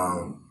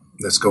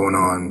that's going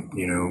on,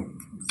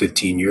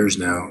 15 years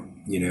now.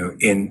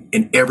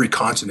 In every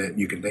continent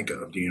you can think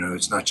of.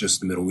 It's not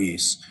just the Middle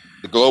East.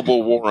 The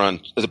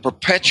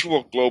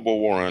perpetual global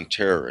war on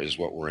terror is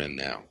what we're in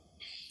now.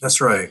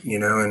 That's right.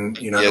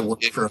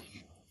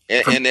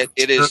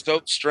 It is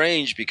so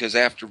strange because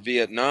after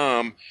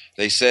Vietnam,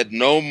 they said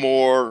no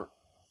more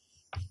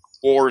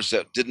wars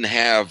that didn't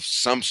have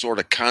some sort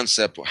of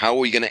concept of how are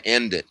we going to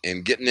end it.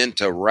 And getting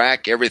into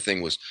Iraq,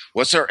 everything was,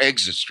 what's our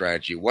exit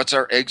strategy? What's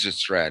our exit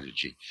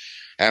strategy?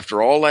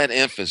 After all that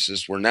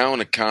emphasis, we're now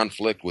in a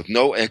conflict with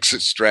no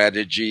exit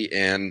strategy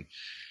and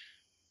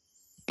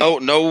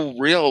no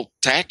real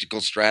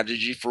tactical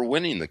strategy for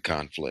winning the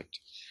conflict.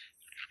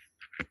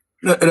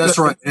 That's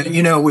right.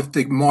 And, with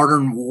the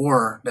modern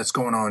war that's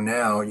going on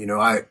now,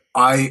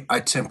 I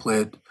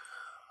template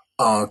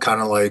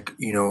kind of like,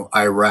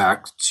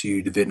 Iraq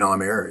to the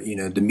Vietnam era.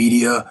 The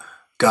media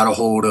got a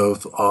hold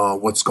of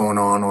what's going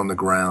on the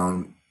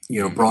ground,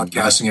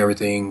 broadcasting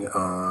everything,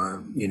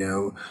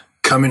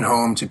 coming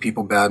home to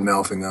people bad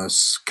mouthing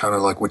us, kind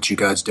of like what you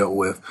guys dealt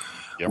with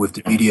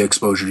the media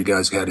exposure you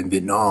guys had in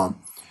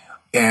Vietnam.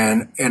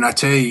 And I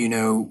tell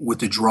you, with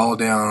the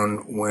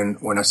drawdown,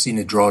 when I seen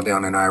the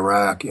drawdown in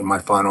Iraq in my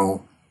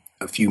final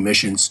few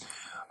missions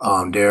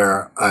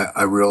there,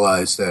 I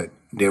realized that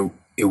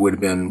it would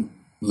have been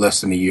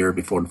less than a year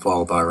before the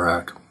fall of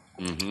Iraq.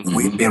 Mm-hmm.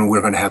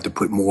 We're going to have to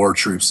put more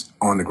troops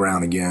on the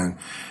ground again.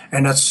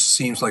 And that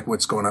seems like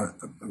what's going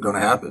to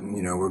happen.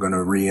 We're going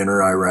to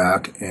re-enter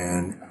Iraq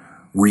and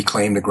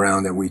reclaim the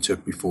ground that we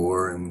took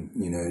before. And,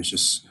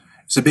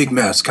 it's a big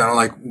mess, kind of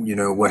like,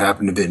 what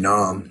happened to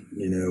Vietnam,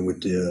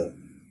 with the,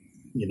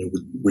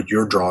 with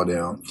your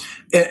drawdown.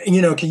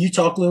 And, can you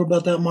talk a little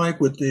about that,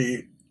 Mike, with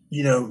the,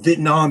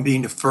 Vietnam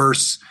being the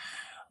first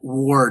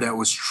war that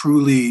was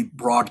truly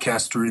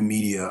broadcast through the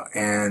media,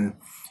 and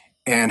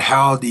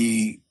how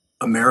the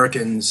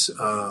Americans,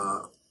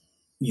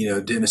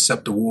 didn't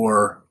accept the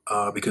war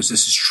because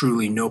this is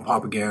truly no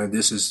propaganda.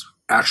 This is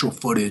actual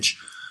footage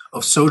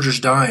of soldiers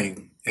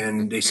dying,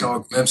 and they saw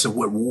a glimpse of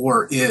what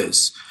war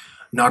is,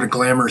 not a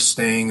glamorous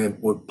thing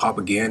with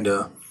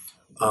propaganda.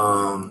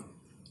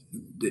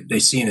 They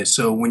seen it.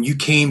 So when you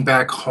came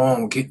back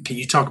home, can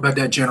you talk about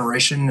that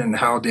generation and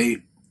how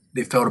they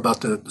felt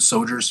about the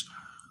soldiers?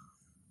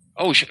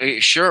 Oh,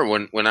 sure.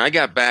 When I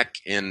got back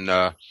in,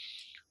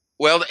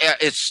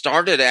 it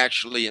started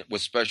actually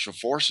with Special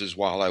Forces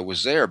while I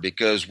was there,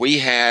 because we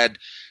had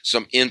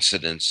some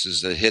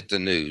incidences that hit the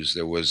news.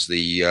 There was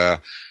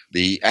the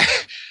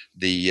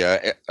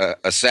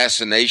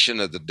assassination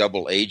of the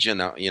double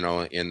agent,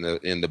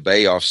 in the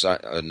bay off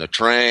Nha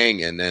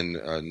Trang, and then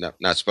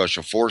not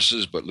Special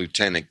Forces, but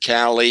Lieutenant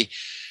Calley,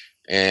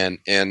 and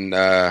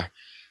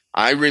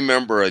I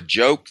remember a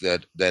joke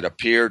that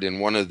appeared in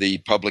one of the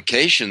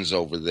publications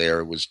over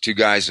there. It was two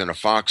guys in a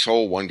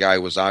foxhole. One guy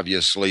was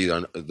obviously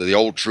the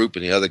old troop,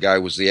 and the other guy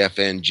was the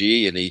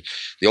FNG. And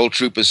the old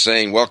troop is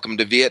saying, "Welcome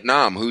to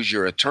Vietnam. Who's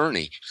your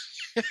attorney?"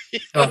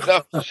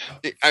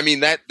 I mean,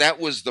 that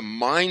was the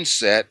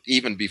mindset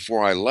even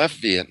before I left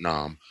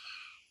Vietnam.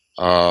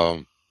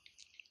 And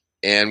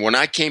when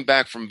I came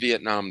back from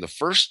Vietnam the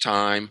first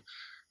time,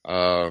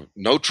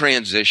 no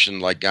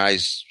transition like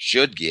guys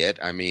should get.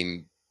 I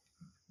mean,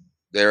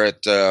 they're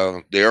at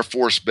the Air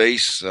Force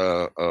Base.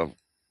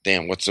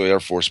 What's the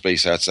Air Force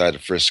Base outside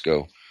of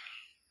Frisco?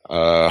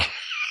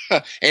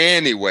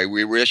 Anyway,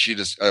 we were issued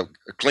a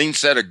clean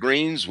set of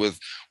greens with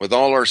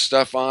all our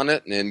stuff on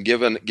it, and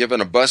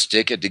given a bus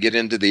ticket to get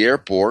into the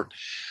airport.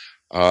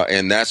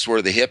 And that's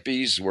where the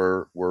hippies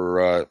were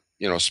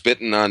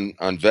spitting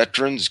on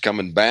veterans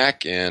coming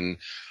back. And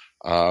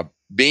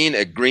being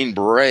a Green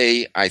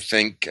Beret, I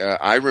think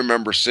I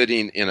remember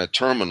sitting in a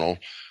terminal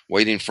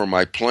waiting for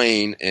my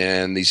plane,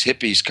 and these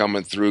hippies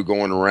coming through,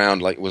 going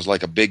around like it was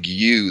like a big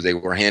U. They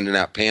were handing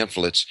out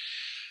pamphlets.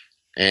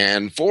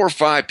 And 4 or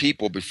 5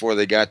 people before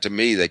they got to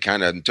me, they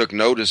kind of took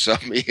notice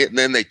of me, and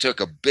then they took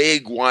a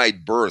big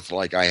wide berth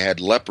like I had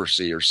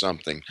leprosy or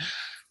something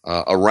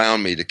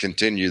around me to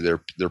continue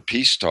their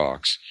peace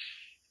talks.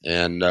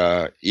 And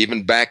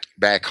even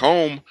back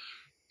home,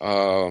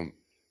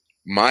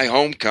 my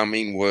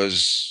homecoming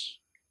was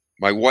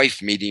my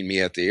wife meeting me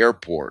at the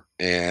airport.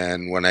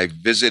 And when I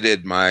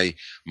visited my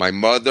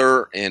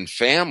mother and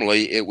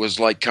family, it was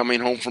like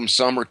coming home from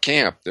summer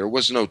camp. There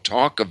was no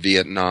talk of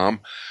Vietnam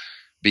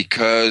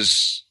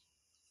because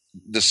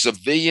the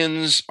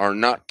civilians are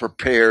not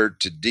prepared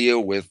to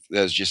deal with,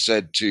 as you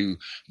said, to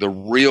the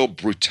real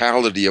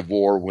brutality of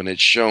war when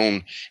it's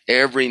shown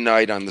every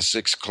night on the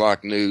 6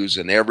 o'clock news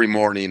and every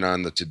morning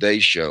on the Today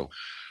Show.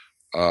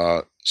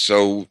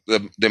 So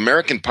the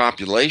American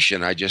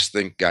population, I just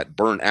think, got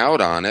burnt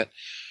out on it.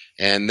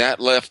 And that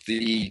left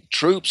the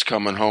troops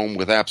coming home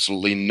with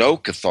absolutely no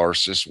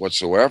catharsis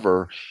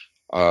whatsoever.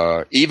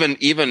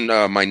 Even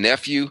my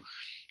nephew,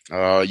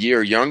 a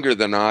year younger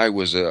than I,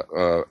 was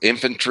a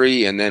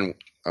infantry, and then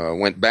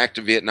went back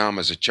to Vietnam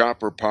as a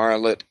chopper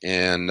pilot,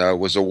 and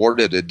was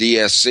awarded a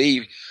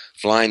DSC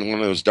flying one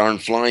of those darn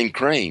flying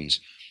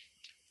cranes.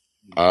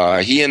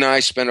 He and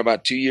I spent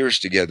about 2 years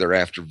together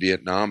after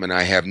Vietnam, and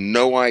I have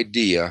no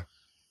idea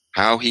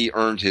how he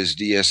earned his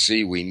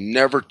DSC. We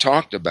never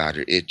talked about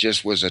it. It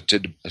just was a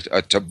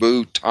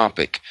taboo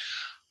topic.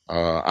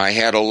 I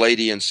had a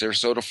lady in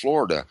Sarasota,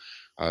 Florida.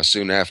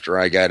 Soon after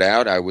I got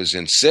out, I was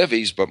in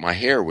civvies, but my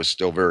hair was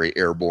still very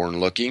airborne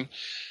looking.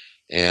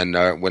 And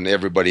when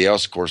everybody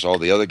else, of course, all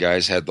the other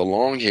guys had the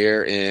long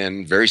hair,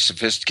 and very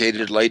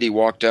sophisticated lady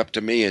walked up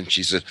to me and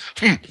she said,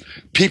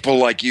 people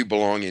like you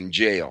belong in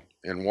jail,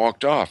 and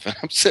walked off. And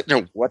I'm sitting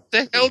there, what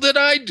the hell did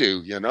I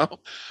do, you know?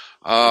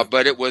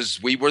 But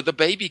we were the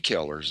baby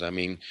killers. I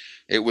mean,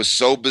 it was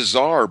so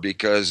bizarre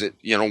because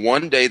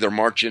one day they're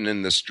marching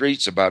in the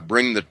streets about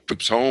bring the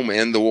troops home,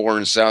 end the war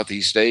in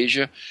Southeast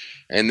Asia.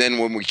 And then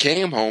when we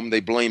came home,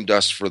 they blamed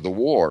us for the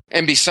war.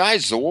 And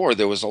besides the war,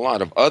 there was a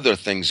lot of other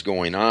things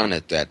going on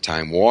at that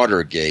time.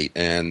 Watergate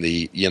and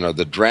the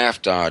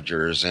draft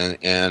dodgers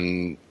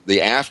and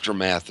the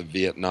aftermath of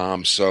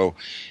Vietnam. So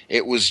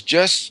it was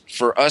just,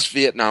 for us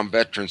Vietnam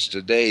veterans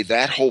today,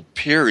 that whole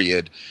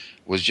period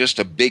was just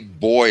a big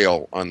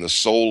boil on the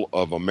soul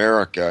of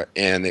America.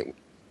 And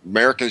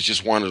Americans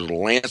just wanted to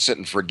lance it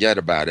and forget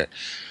about it.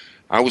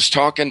 I was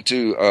talking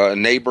to a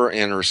neighbor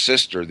and her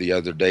sister the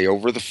other day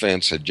over the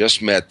fence, had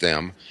just met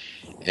them,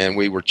 and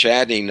we were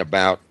chatting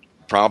about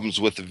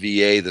problems with the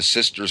VA. The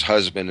sister's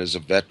husband is a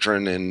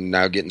veteran and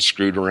now getting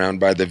screwed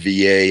around by the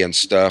VA and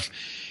stuff.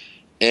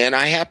 And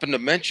I happened to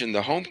mention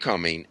the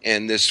homecoming,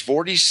 and this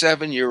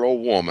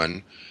 47-year-old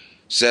woman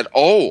said,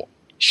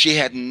 she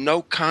had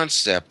no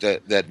concept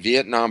that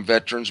Vietnam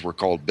veterans were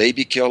called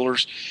baby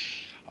killers.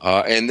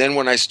 And then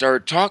when I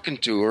started talking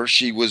to her,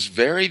 she was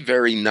very,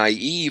 very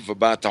naive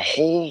about the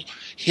whole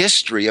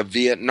history of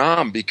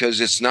Vietnam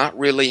because it's not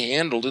really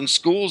handled in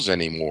schools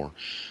anymore.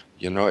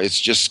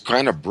 It's just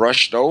kind of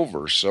brushed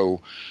over.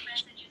 So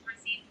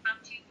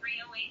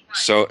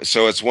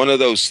it's one of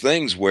those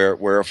things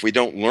where if we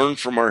don't learn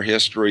from our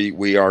history,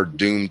 we are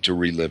doomed to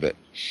relive it.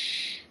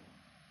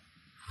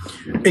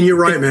 And you're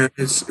right, man.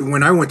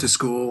 When I went to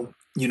school,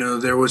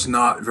 there was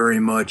not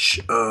very much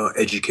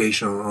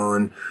education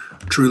on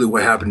truly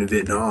what happened in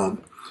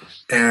Vietnam.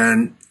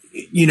 And,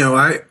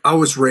 I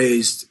was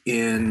raised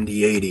in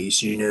the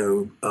 80s,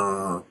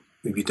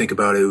 if you think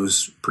about it, it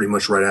was pretty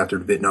much right after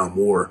the Vietnam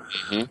War.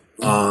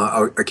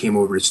 Mm-hmm. I came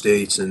over to the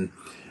States and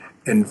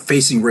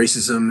facing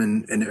racism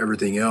and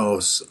everything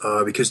else,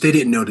 because they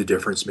didn't know the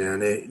difference,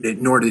 man.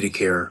 Nor did they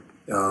care.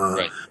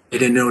 Right. They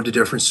didn't know the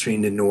difference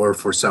between the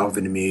North or South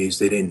Vietnamese.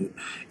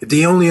 If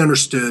they only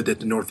understood that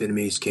the North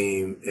Vietnamese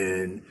came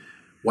and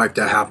wiped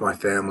out half my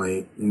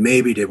family,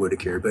 maybe they would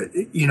have cared. But,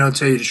 to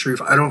tell you the truth,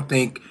 I don't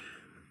think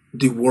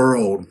the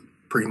world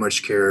pretty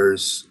much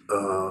cares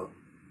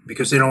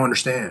because they don't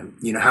understand.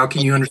 How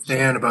can you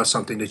understand about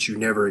something that you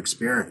never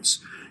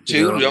experienced?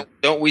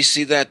 Don't we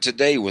see that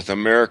today with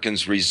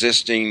Americans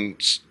resisting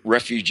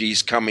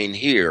refugees coming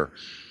here?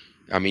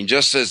 I mean,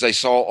 just as they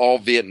saw all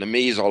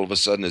Vietnamese all of a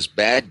sudden as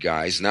bad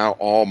guys, now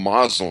all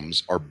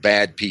Muslims are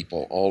bad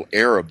people. All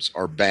Arabs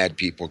are bad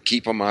people.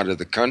 Keep them out of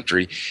the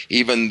country,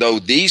 even though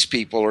these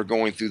people are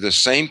going through the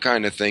same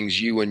kind of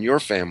things you and your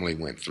family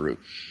went through.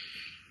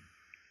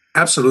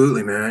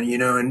 Absolutely, man.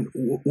 And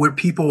what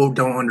people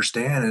don't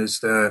understand is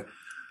that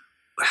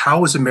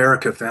how was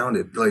America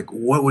founded? Like,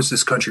 what was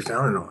this country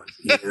founded on?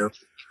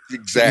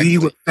 Exactly.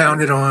 We were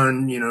founded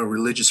on,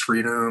 religious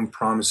freedom,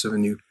 promise of a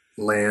new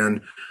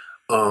land,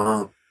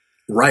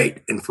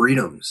 right and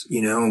freedoms,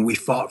 and we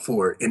fought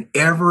for it. And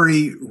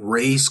every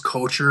race,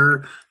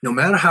 culture, no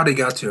matter how they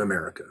got to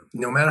America,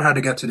 no matter how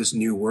they got to this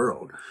new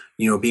world,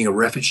 being a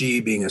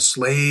refugee, being a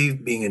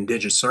slave, being an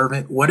indentured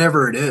servant,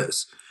 whatever it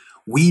is,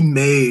 we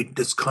made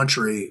this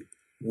country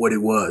what it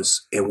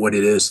was and what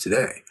it is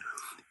today.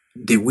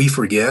 Did we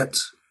forget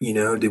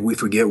Did we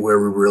forget where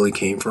we really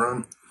came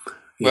from?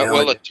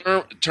 A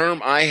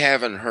term I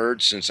haven't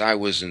heard since I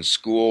was in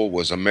school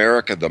was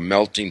America, the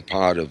melting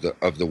pot of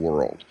the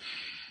world.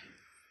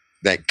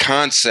 That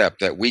concept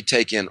that we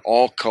take in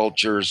all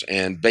cultures,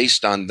 and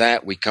based on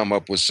that, we come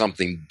up with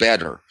something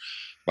better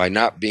by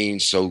not being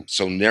so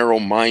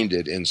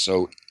narrow-minded and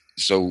so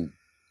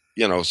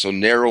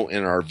narrow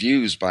in our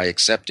views, by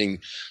accepting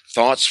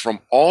thoughts from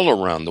all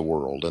around the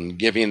world and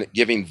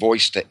giving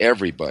voice to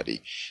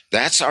everybody.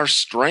 That's our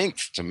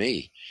strength, to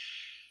me.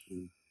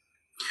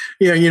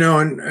 Yeah,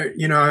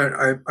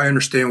 I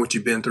understand what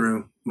you've been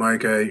through,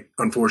 Mike.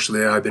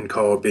 Unfortunately, I've been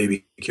called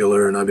baby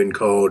killer, and I've been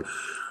called,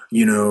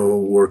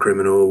 war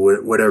criminal,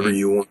 whatever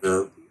you want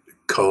to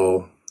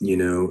call,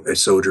 a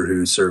soldier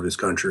who served his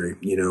country,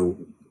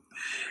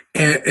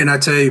 And I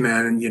tell you,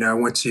 man, I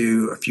went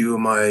to a few of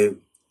my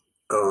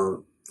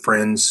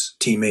friends,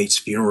 teammates'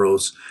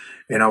 funerals,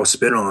 and I was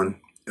spit on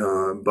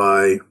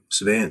by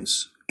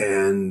civilians,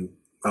 and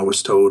I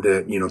was told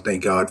that,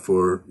 thank God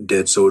for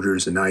dead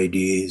soldiers and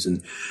IEDs,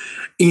 and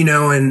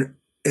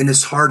and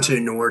it's hard to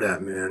ignore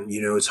that, man.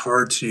 It's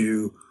hard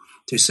to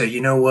say,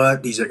 you know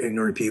what, these are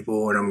ignorant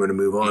people, and I'm going to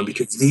move on,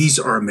 because these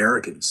are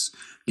Americans.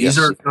 These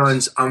are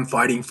guns I'm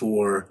fighting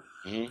for,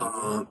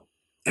 and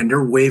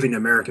they're waving the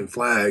American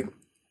flag,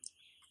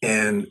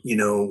 and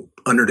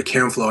under the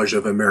camouflage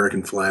of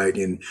American flag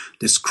and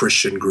this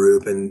Christian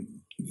group, and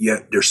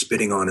yet they're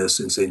spitting on us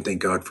and saying,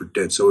 thank God for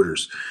dead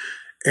soldiers.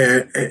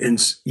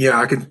 And yeah,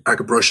 I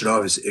could brush it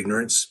off as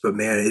ignorance, but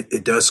man,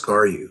 it does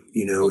scar you.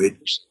 It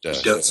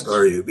does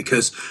scar you,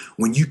 because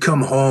when you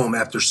come home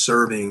after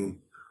serving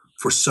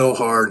for so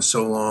hard and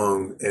so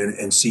long,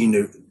 and seeing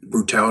the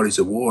brutalities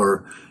of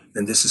war,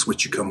 and this is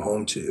what you come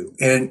home to.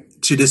 And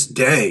to this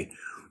day,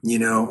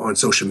 on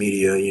social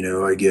media,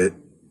 I get,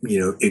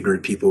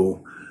 ignorant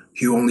people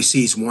who only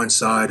sees one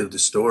side of the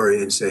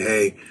story and say,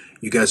 hey,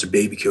 you guys are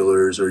baby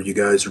killers, or you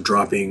guys are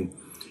dropping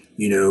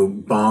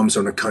bombs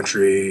on the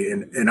country.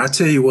 And I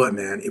tell you what,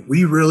 man, if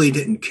we really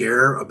didn't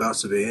care about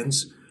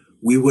civilians,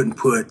 we wouldn't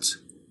put,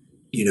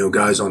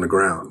 guys on the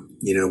ground.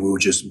 We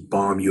would just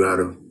bomb you out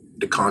of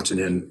the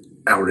continent,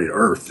 out of the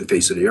earth, the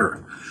face of the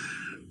earth.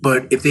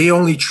 But if they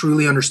only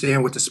truly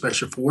understand what the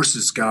Special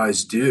Forces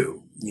guys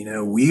do,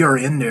 we are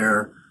in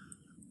there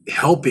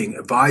helping,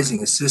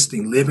 advising,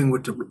 assisting, living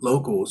with the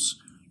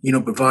locals,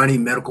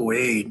 providing medical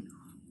aid.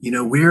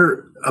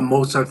 We're a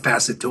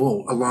multifaceted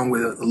tool along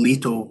with a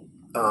lethal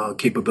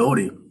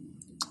capability.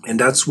 And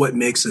that's what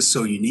makes us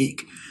so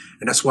unique.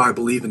 And that's why I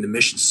believe in the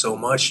mission so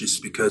much, is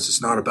because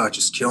it's not about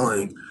just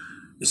killing.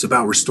 It's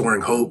about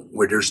restoring hope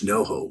where there's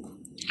no hope.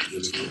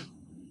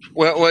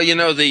 Well,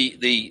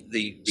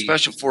 the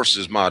Special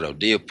Forces motto,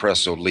 De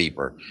Oppresso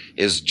Liber,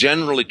 is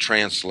generally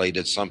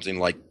translated something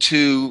like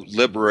to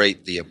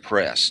liberate the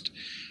oppressed.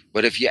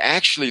 But if you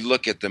actually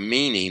look at the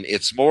meaning,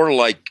 it's more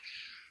like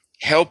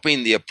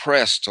helping the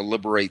oppressed to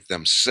liberate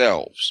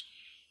themselves.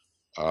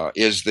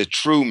 Is the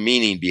true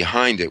meaning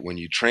behind it when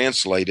you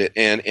translate it.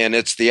 And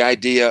it's the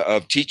idea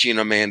of teaching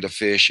a man to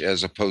fish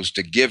as opposed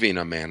to giving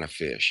a man a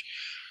fish.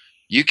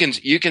 You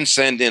can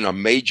send in a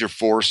major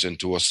force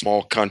into a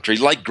small country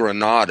like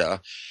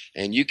Grenada,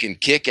 and you can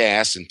kick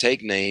ass and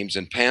take names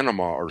in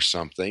Panama or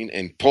something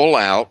and pull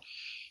out,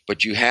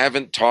 but you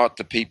haven't taught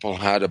the people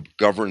how to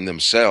govern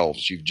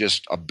themselves. You've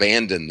just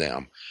abandoned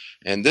them.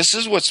 And this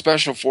is what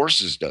Special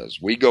Forces does.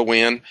 We go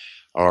in,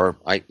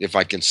 if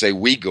I can say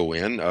we go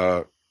in,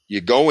 you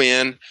go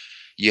in,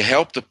 you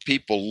help the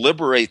people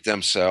liberate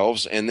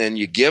themselves, and then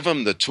you give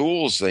them the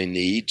tools they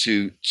need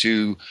to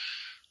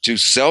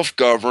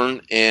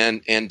self-govern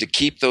and to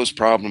keep those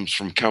problems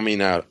from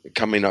coming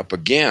up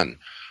again.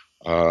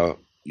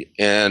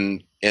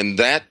 And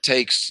that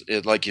takes,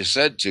 like you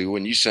said,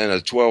 when you send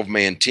a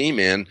 12-man team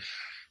in,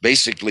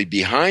 basically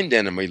behind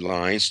enemy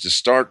lines to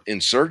start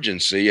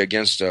insurgency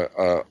against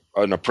an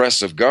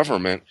oppressive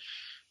government,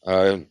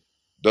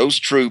 those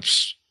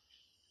troops,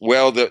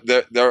 well,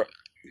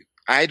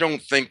 I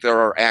don't think there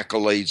are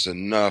accolades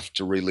enough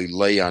to really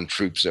lay on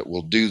troops that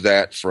will do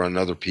that for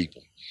another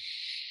people.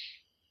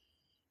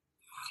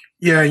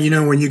 Yeah,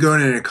 when you go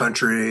into a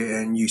country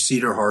and you see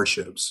their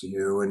hardships,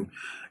 and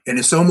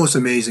it's almost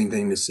amazing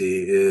thing to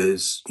see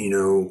is,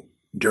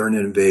 during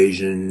an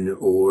invasion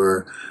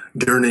or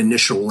during the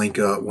initial link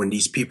up, when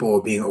these people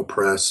are being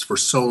oppressed for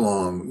so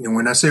long. And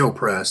when I say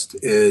oppressed,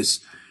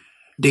 is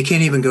they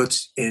can't even go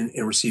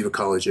and receive a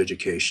college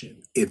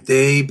education. If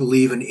they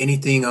believe in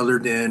anything other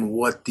than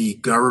what the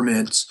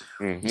government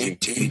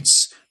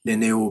dictates, then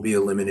they will be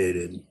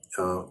eliminated,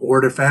 or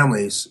their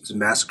families is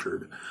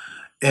massacred.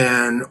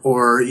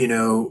 Or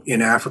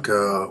in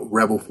Africa,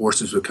 rebel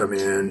forces would come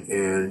in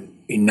and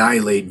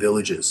annihilate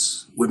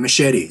villages with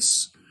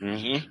machetes,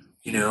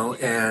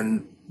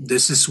 and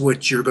this is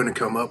what you're going to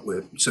come up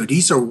with. So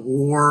these are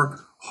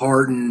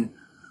war-hardened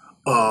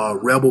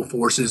rebel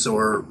forces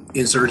or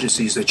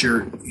insurgencies that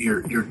you're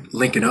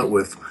linking up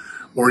with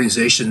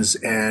organizations,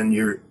 and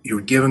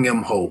you're giving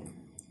them hope.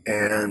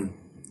 And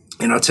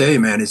I'll tell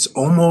you, man, it's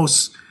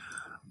almost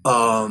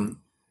how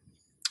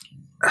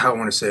I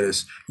want to say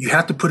this. You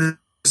have to put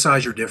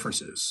emphasize your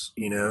differences,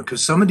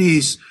 because some of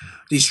these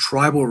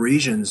tribal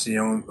regions,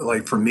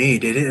 like for me,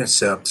 they didn't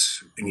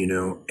accept,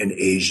 an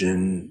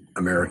Asian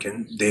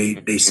American.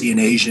 They see an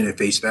Asian at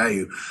face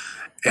value,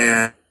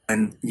 and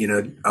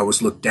I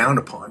was looked down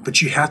upon.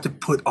 But you have to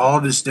put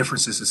all these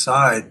differences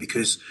aside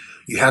because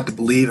you have to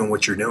believe in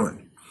what you're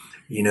doing,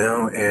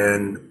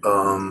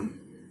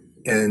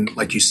 and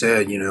like you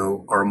said,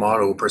 our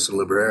motto, Presa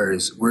Libera,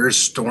 is we're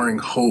storing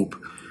hope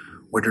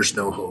where there's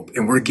no hope.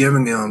 And we're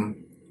giving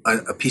them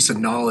a piece of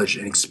knowledge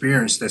and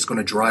experience that's going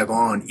to drive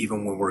on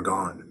even when we're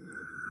gone.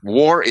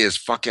 War is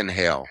fucking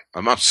hell.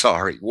 I'm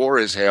sorry. War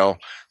is hell.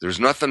 There's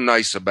nothing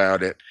nice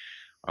about it.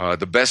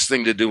 The best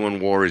thing to do in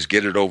war is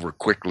get it over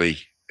quickly.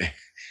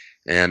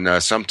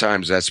 And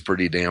sometimes that's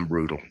pretty damn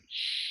brutal.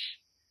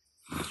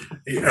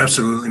 Yeah,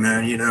 absolutely,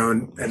 man.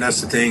 And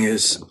that's the thing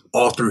is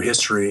all through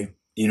history,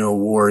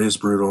 war is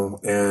brutal.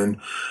 And,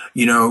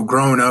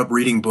 growing up,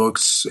 reading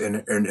books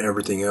and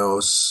everything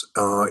else,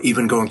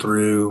 even going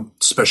through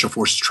special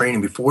forces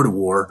training before the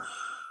war,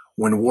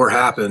 when the war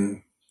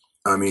happened,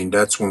 I mean,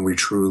 that's when we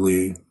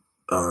truly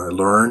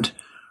learned.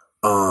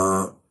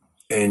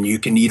 And you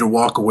can either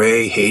walk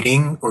away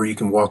hating or you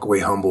can walk away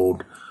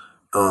humbled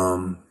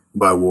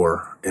by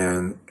war.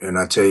 And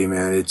I tell you,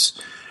 man,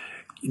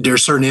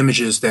 there's certain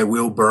images that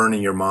will burn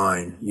in your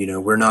mind.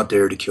 We're not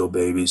there to kill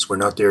babies. We're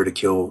not there to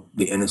kill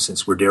the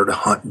innocents. We're there to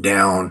hunt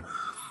down,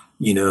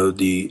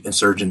 the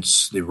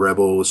insurgents, the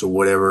rebels, or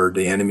whatever,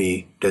 the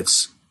enemy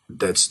that's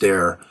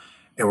there.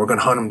 And we're going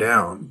to hunt them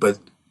down. But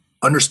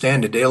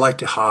understand that they like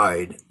to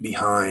hide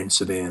behind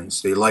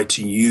civilians. They like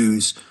to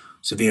use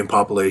civilian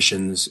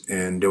populations,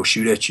 and they'll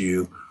shoot at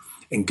you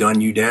and gun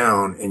you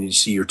down, and you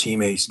see your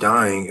teammates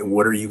dying. And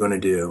what are you going to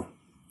do?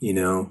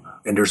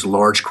 And there's a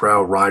large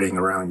crowd riding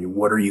around you.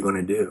 What are you going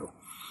to do?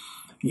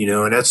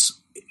 And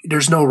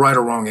there's no right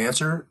or wrong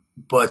answer,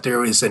 but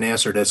there is an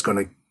answer that's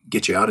going to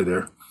get you out of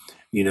there.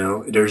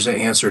 There's an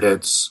answer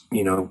that's,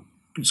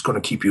 it's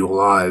going to keep you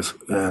alive.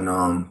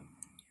 And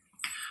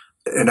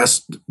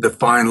that's the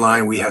fine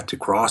line we have to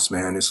cross,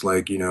 man. It's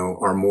like,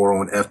 our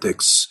moral and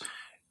ethics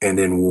and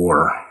then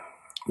war,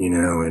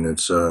 and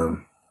it's a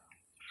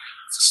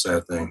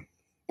sad thing.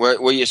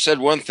 Well, you said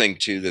one thing,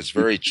 too, that's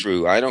very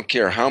true. I don't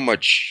care how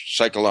much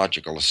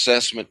psychological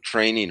assessment,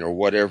 training, or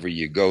whatever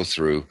you go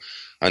through,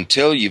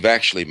 until you've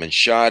actually been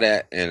shot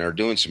at and are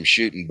doing some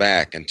shooting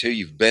back, until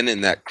you've been in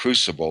that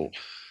crucible,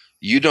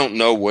 you don't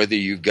know whether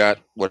you've got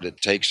what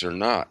it takes or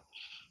not.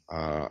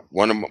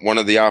 One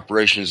of the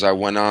operations I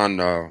went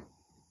on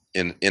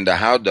into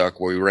Howduck,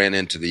 where we ran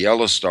into the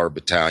Yellow Star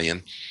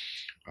Battalion,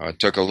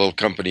 took a little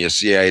company of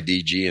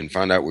CIDG and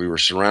found out we were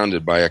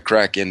surrounded by a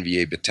crack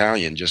NVA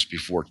battalion just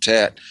before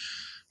Tet.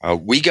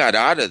 We got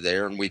out of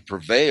there and we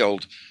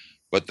prevailed,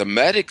 but the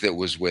medic that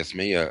was with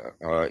me,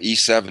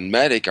 E7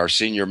 medic, our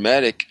senior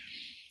medic,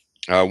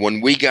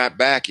 when we got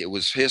back, it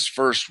was his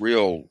first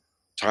real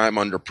time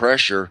under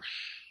pressure.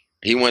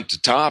 He went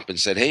to top and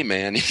said, "Hey,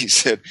 man," he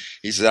said,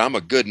 "I'm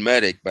a good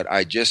medic, but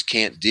I just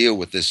can't deal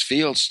with this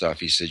field stuff."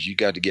 He says, "You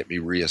got to get me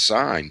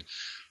reassigned,"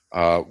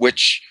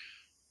 which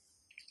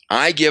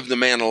I give the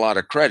man a lot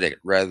of credit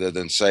rather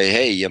than say,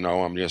 "Hey,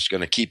 I'm just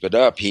going to keep it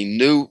up." He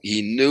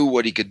knew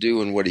what he could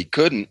do and what he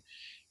couldn't.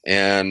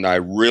 And I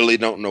really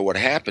don't know what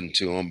happened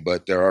to him,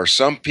 but there are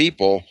some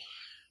people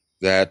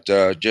that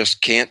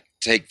just can't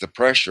take the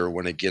pressure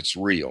when it gets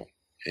real.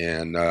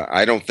 And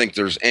I don't think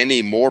there's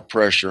any more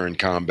pressure in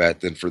combat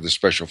than for the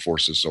Special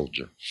Forces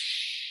soldier.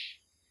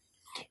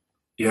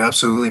 Yeah,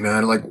 absolutely,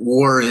 man. Like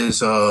war is,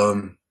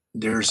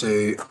 there's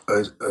a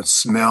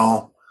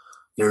smell,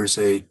 there's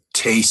a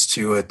taste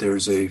to it,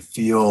 there's a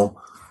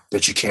feel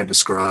that you can't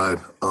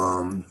describe.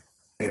 And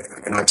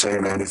I tell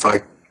you, man, if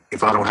I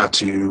don't have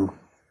to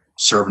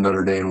serve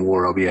another day in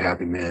war, I'll be a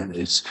happy man.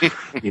 It's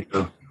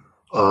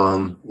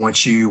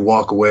once you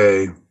walk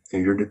away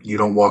and you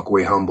don't walk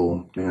away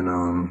humble,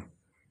 and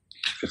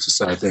it's a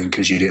sad thing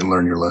because you didn't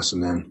learn your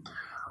lesson then.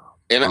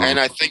 And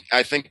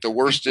I think the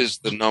worst is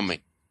the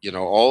numbing.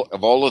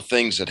 All the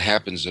things that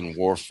happens in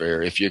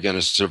warfare, if you're going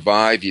to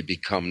survive, you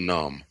become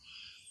numb.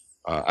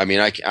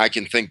 I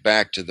can think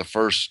back to the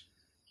first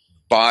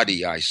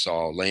body I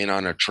saw laying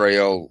on a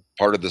trail,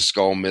 part of the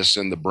skull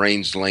missing, the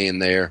brains laying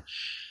there.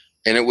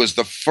 And it was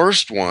the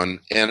first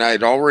one, and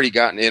I'd already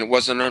gotten, and it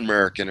wasn't an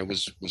American, it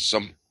was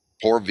some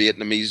poor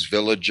Vietnamese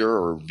villager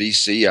or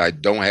VC, I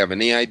don't have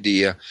any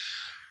idea.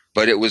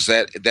 But it was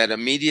that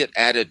immediate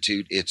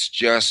attitude, it's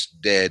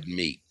just dead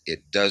meat.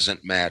 It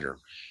doesn't matter.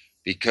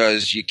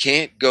 Because you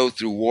can't go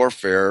through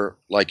warfare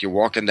like you're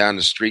walking down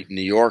the street in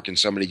New York and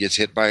somebody gets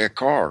hit by a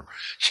car.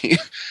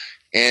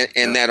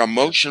 and that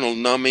emotional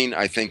numbing,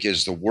 I think,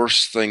 is the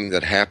worst thing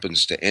that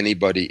happens to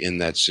anybody in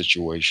that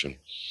situation.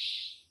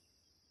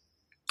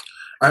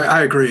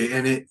 I agree.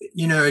 And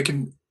I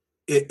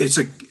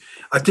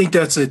think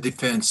that's a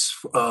defense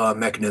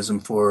mechanism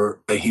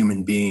for a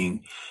human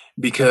being,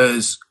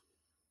 because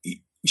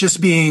just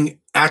being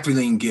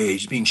actively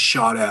engaged, being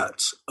shot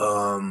at,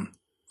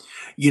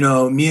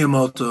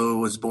 Miyamoto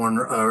was born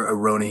a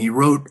Ronin. He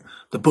wrote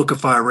the Book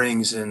of Five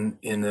Rings in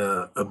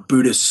a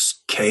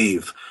Buddhist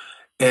cave.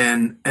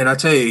 And I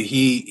tell you,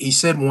 he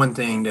said one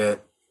thing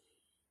that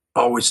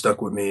always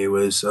stuck with me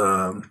was,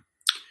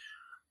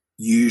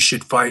 you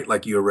should fight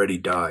like you already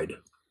died.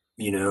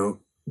 You know,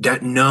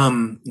 that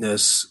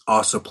numbness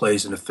also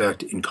plays an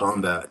effect in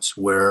combats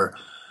where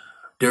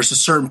there's a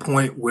certain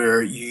point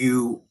where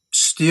you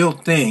still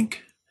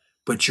think,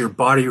 but your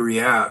body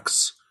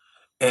reacts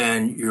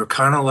and you're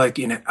kind of like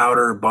in an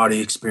outer body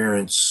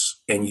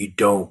experience and you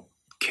don't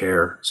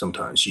care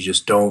sometimes. You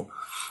just don't,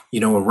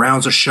 when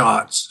rounds are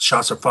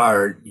shots are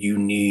fired, you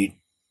need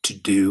to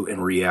do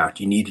and react.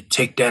 You need to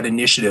take that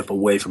initiative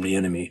away from the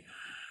enemy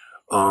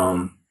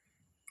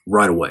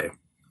right away.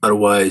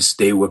 Otherwise,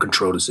 they will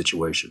control the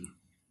situation.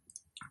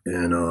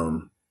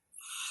 And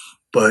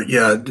but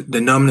yeah, the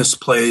numbness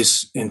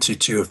plays into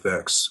two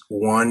effects.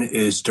 One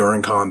is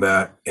during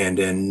combat, and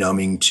then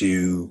numbing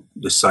to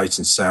the sights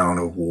and sound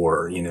of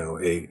war.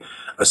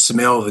 A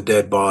smell of a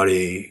dead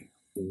body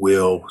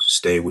will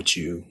stay with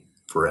you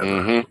forever.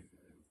 Mm-hmm.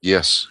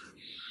 Yes.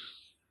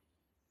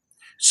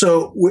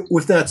 So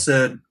with that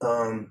said,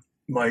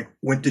 Mike,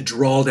 with the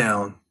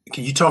drawdown,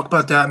 can you talk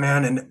about that,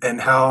 man, and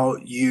how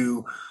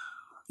you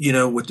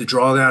with the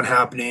drawdown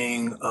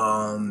happening,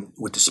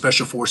 with the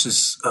special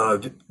forces,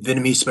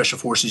 Vietnamese special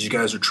forces you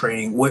guys are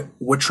training,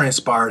 what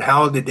transpired?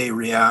 How did they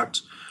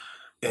react?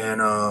 And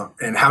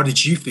how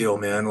did you feel,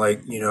 man?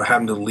 Like,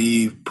 having to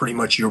leave pretty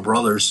much your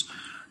brothers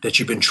that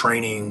you've been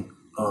training,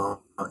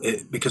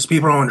 because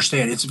people don't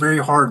understand. It's very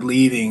hard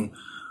leaving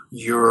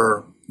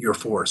your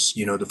force,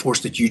 the force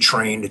that you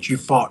trained, that you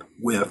fought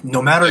with,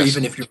 no matter Yes.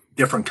 even if you're in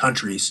different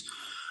countries,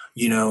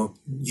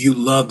 you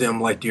love them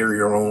like they're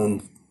your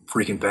own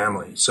freaking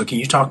family. So can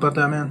you talk about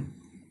that, man?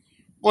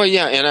 Well,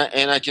 yeah,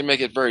 and I can make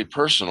it very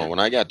personal. When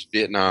I got to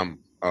Vietnam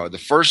the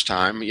first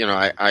time,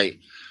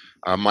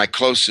 my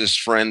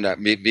closest friend,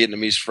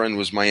 Vietnamese friend,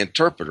 was my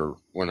interpreter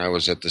when I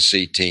was at the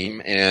C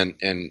team, and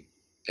then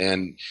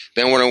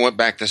when I went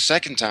back the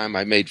second time,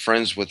 I made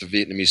friends with the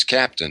Vietnamese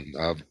captain,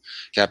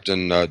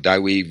 Captain Dai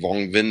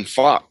Vong Vinh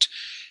Phat,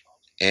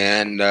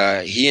 and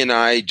he and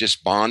I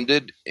just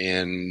bonded,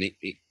 and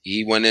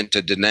he went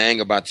into Da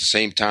Nang about the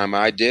same time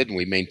I did, and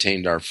we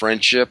maintained our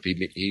friendship.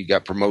 He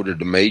got promoted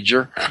to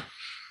major.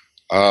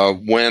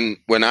 When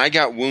I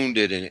got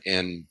wounded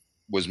and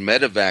was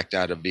medevaced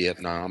out of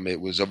Vietnam, it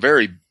was a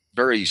very,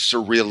 very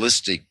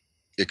surrealistic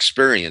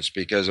experience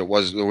because there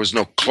was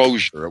no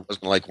closure. It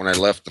wasn't like when I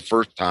left the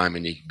first time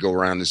and you could go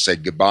around and say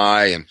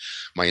goodbye, and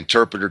my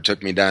interpreter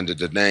took me down to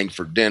Da Nang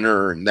for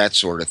dinner and that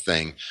sort of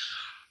thing.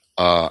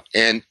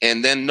 And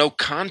then no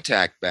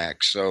contact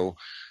back. So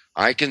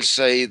I can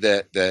say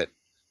that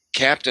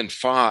Captain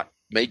Phat,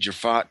 Major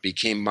Phat,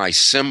 became my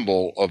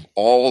symbol of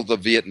all the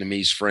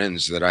Vietnamese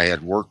friends that I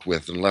had worked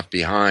with and left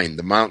behind.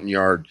 The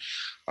Montagnard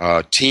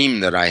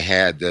team that I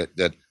had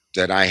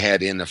that I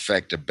had in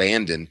effect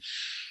abandoned,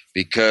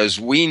 because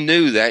we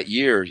knew that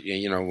year,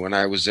 when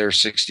I was there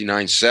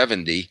 69,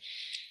 70,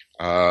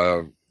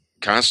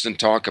 constant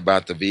talk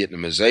about the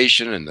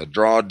Vietnamization and the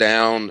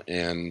drawdown,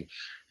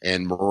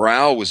 and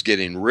morale was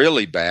getting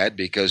really bad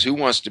because who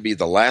wants to be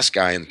the last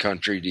guy in the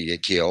country to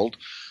get killed?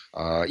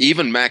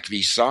 Even Mac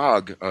V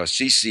SOG,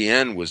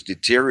 CCN was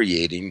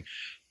deteriorating,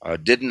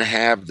 didn't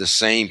have the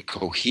same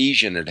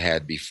cohesion it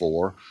had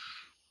before.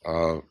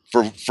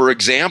 For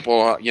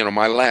example,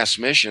 my last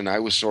mission, I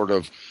was sort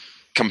of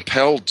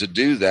compelled to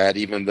do that,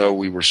 even though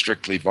we were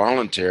strictly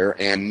volunteer,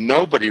 and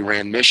nobody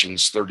ran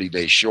missions 30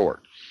 days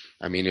short.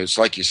 I mean, it's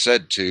like you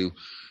said,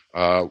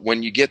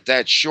 when you get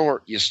that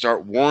short, you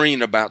start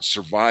worrying about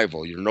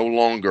survival. You're no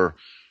longer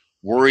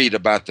worried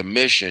about the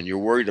mission. You're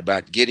worried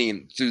about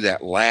getting through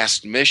that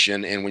last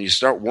mission. And when you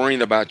start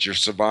worrying about your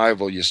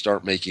survival, you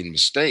start making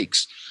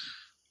mistakes.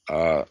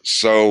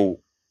 So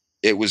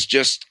it was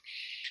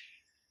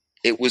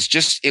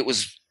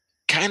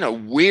kind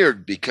of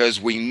weird because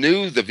we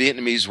knew the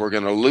Vietnamese were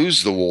going to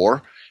lose the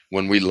war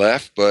when we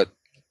left, but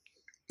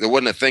there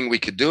wasn't a thing we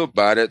could do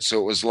about it.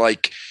 So it was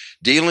like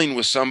dealing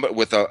with somebody,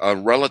 with a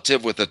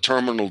relative with a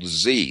terminal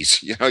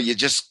disease. You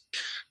just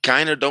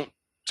kind of don't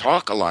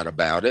talk a lot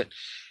about it.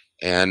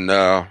 And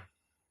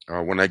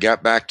when I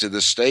got back to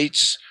the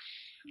States,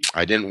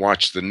 I didn't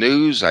watch the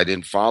news. I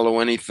didn't follow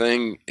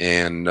anything,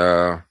 and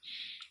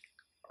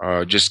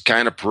just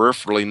kind of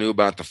peripherally knew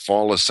about the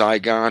fall of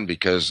Saigon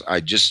because I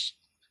just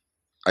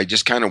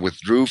kind of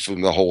withdrew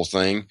from the whole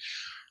thing.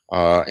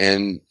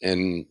 And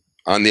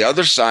on the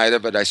other side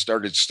of it, I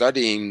started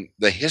studying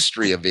the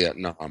history of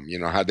Vietnam,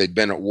 how they'd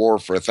been at war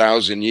for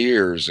 1,000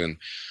 years. And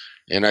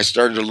I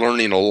started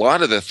learning a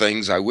lot of the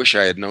things I wish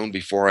I had known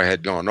before I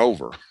had gone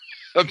over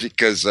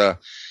because,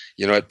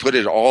 it put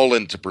it all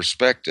into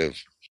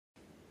perspective.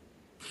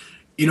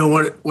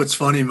 What's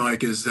funny,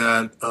 Mike, is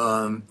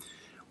that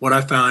what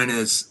I find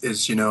is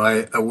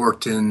I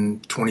worked in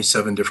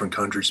 27 different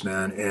countries,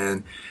 man,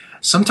 and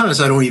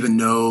sometimes I don't even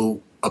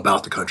know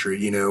about the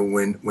country.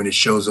 When it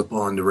shows up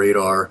on the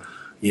radar,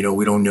 we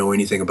don't know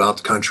anything about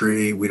the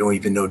country. We don't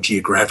even know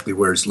geographically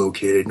where it's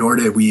located, nor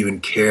did we even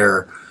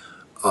care,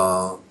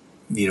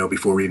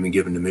 before we even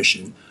given the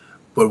mission.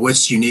 But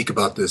what's unique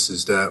about this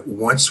is that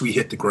once we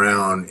hit the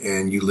ground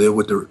and you live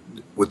with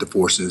with the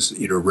forces,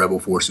 either rebel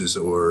forces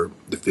or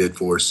the Fed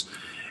force,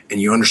 and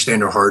you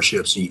understand their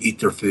hardships and you eat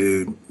their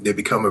food, they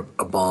become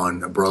a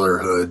bond, a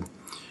brotherhood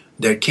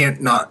that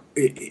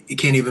it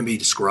can't even be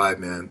described,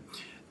 man.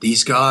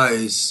 These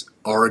guys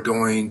are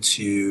going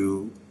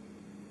to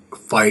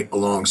fight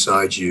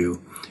alongside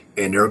you,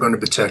 and they're going to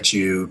protect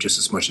you just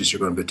as much as you're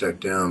going to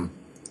protect them.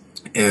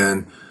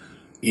 And,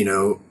 you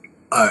know,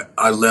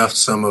 I left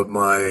some of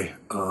my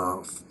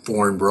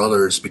foreign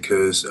brothers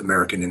because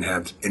America didn't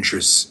have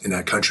interests in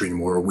that country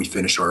anymore. We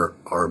finished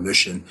our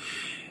mission.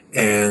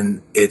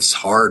 And it's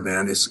hard,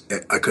 man.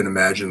 I couldn't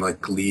imagine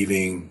like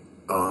leaving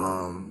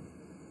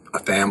a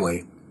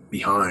family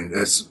behind.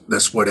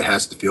 That's what it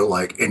has to feel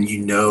like. And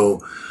you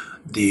know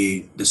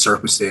the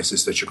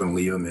circumstances that you're going to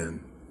leave them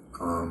in.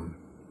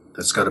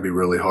 That's got to be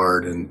really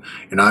hard. And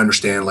I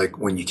understand like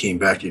when you came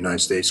back to the United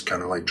States,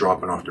 kind of like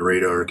dropping off the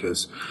radar,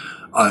 because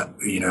I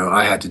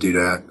had to do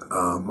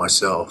that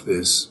myself.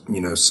 Is,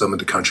 you know, some of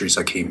the countries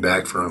I came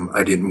back from,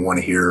 I didn't want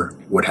to hear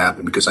what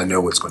happened because I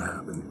know what's going to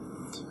happen.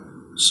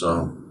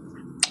 So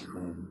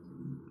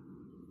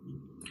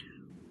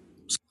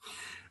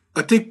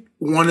I think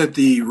one of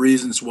the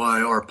reasons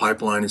why our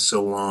pipeline is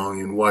so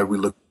long and why we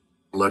look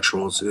at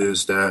electorals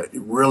is that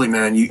really,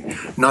 man, you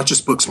not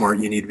just book smart,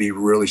 you need to be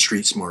really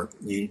street smart.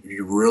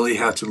 You really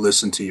have to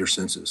listen to your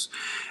senses.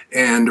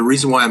 And the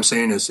reason why I'm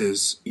saying this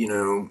is, you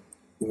know,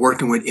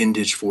 working with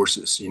indige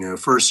forces, you know,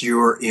 first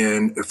you're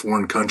in a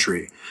foreign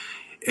country.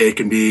 It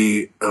can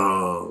be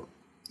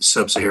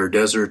sub-Saharan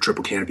desert,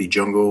 triple canopy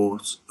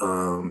jungles.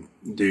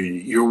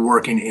 You're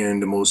working in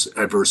the most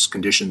adverse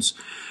conditions.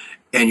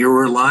 And you're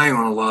relying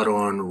on a lot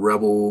on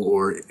rebel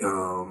or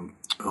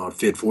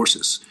Fed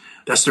forces.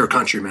 That's their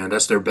country, man.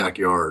 That's their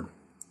backyard.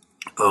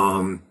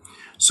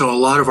 So a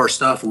lot of our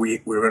stuff, we're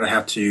going to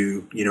have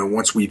to, you know,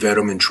 once we vet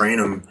them and train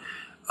them,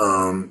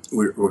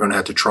 we're going to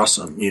have to trust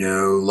them. You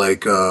know,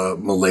 like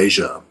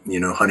Malaysia, you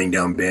know, hunting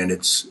down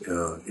bandits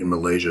in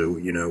Malaysia.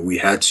 You know, we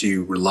had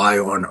to rely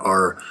on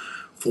our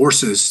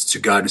forces to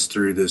guide us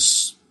through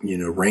this, you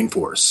know,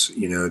 rainforest.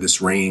 You know,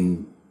 this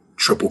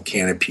triple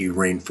canopy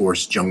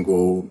rainforest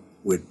jungle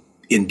with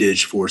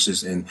indige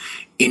forces and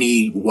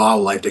any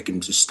wildlife that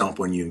can just stomp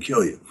on you and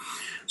kill you.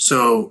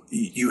 So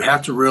you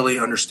have to really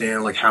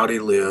understand like how they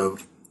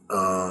live,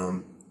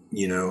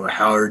 you know,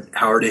 how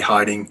are they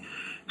hiding,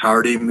 how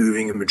are they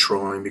moving and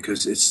patrolling,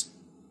 because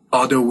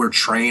although we're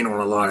trained on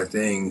a lot of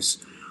things,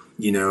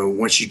 you know,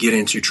 once you get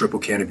into triple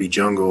canopy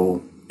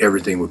jungle,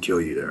 everything will kill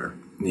you there,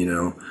 you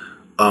know.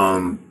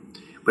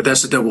 But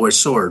that's a double-edged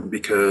sword,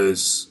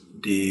 because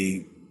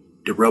the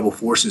rebel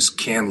forces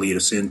can lead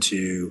us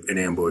into an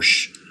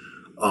ambush.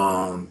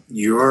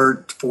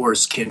 Your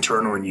force can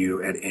turn on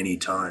you at any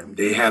time.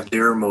 They have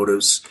their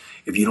motives.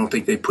 If you don't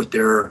think they put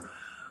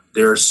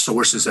their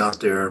sources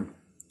out there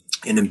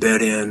and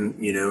embed in,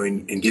 you know,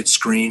 and get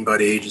screened by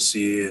the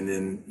agency, and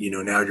then, you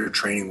know, now you're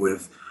training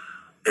with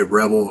a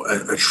rebel,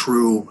 a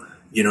true,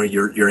 you know,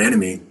 your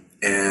enemy,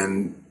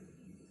 and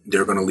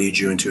they're going to lead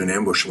you into an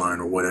ambush line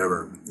or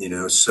whatever, you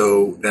know.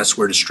 So that's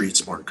where the street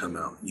smart come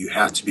out. You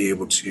have to be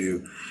able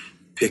to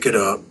pick it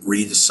up,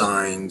 read the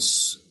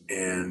signs,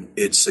 and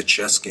it's a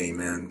chess game,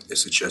 man.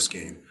 It's a chess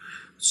game.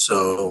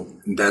 So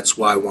that's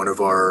why one of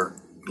our,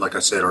 like I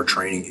said, our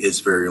training is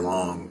very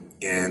long.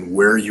 And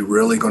where you're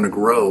really going to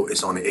grow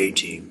is on the A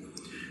team,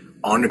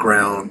 on the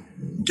ground,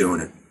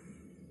 doing it.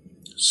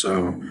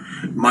 So,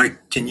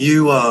 Mike, can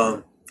you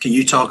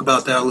talk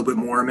about that a little bit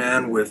more,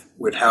 man,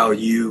 with how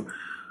you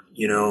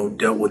know,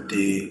 dealt with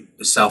the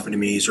South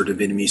Vietnamese or the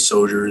Vietnamese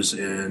soldiers,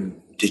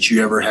 and did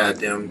you ever had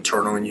them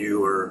turn on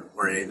you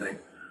or anything?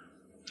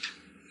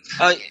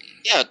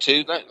 Yeah,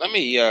 too. Let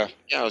me. I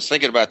was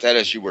thinking about that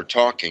as you were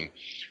talking.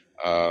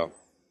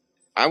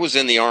 I was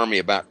in the Army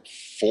about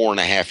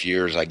 4.5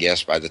 years, I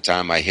guess, by the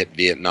time I hit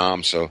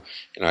Vietnam. So,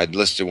 you know, I'd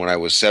enlisted when I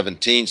was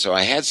 17, so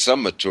I had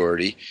some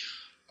maturity.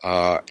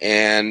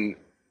 And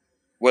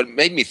what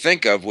made me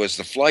think of was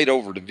the flight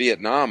over to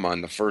Vietnam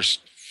on the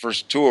first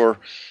tour.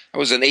 It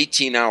was an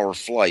 18-hour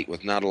flight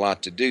with not a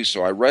lot to do.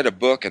 So I read a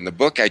book, and the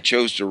book I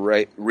chose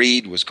to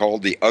read was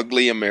called The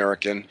Ugly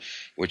American,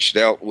 which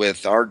dealt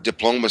with our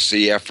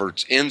diplomacy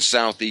efforts in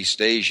Southeast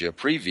Asia,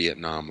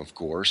 pre-Vietnam, of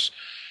course.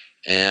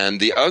 And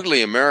The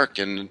Ugly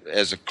American,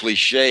 as a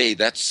cliche,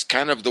 that's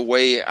kind of the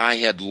way I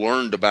had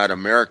learned about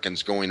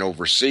Americans going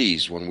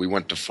overseas. When we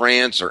went to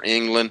France or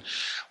England,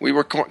 we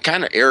were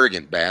kind of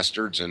arrogant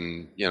bastards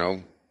and, you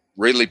know,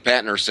 really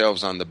patting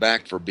ourselves on the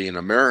back for being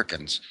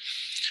Americans.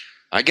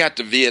 I got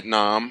to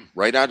Vietnam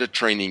right out of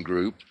training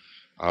group,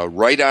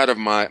 right out of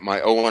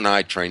my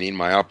O&I training,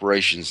 my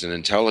operations and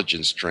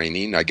intelligence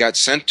training. I got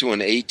sent to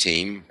an A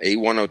team,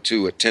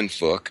 A102 at Tin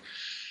Phuc.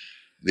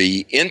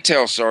 The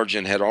intel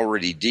sergeant had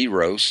already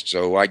deroased,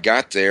 so I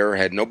got there,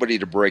 had nobody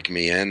to break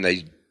me in.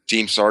 The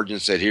team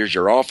sergeant said, here's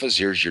your office,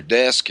 here's your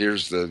desk,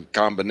 here's the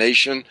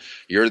combination,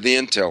 you're the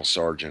intel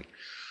sergeant.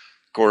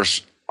 Of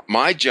course,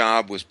 my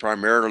job was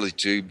primarily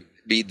to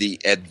be the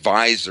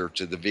advisor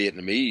to the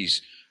Vietnamese.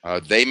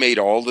 They made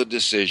all the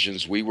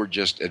decisions. We were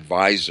just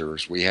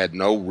advisors. We had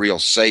no real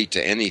say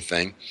to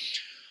anything.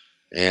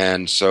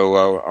 And so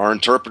our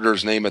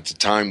interpreter's name at the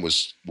time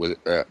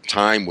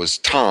was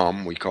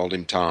Tom. We called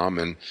him Tom.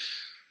 And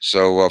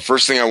so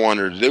first thing I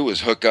wanted to do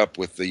was hook up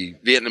with the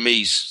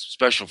Vietnamese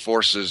Special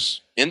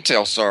Forces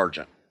intel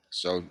sergeant.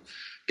 So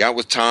got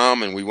with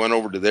Tom, and we went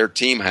over to their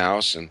team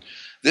house. And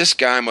this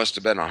guy must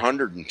have been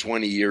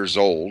 120 years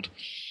old.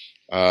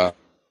 I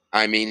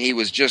mean, he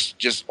was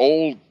just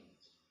old.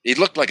 He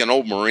looked like an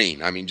old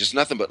Marine. I mean, just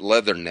nothing but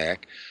leather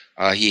neck.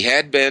 He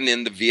had been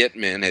in the Viet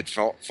Minh, had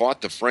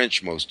fought the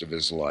French most of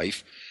his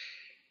life.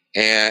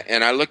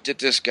 And I looked at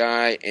this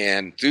guy,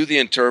 and through the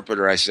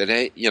interpreter, I said,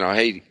 hey,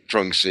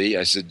 Trung Si,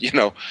 I said,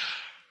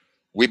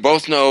 we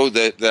both know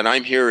that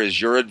I'm here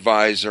as your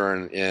advisor,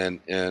 and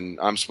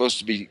I'm supposed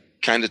to be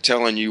kind of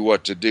telling you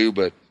what to do,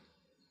 but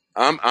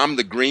I'm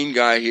the green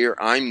guy here.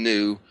 I'm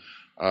new.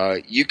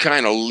 You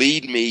kind of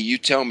lead me. You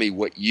tell me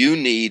what you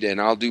need, and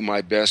I'll do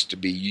my best to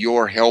be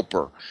your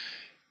helper.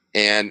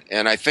 And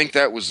I think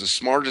that was the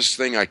smartest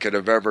thing I could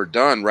have ever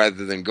done,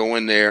 rather than go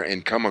in there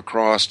and come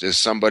across as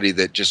somebody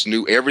that just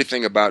knew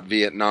everything about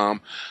Vietnam.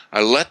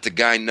 I let the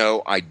guy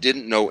know I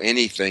didn't know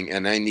anything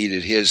and I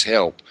needed his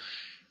help.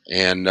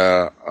 And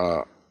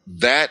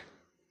that,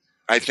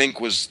 I think,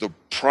 was the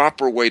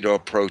proper way to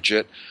approach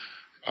it.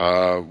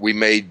 We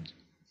made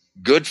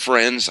good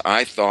friends,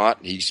 I thought.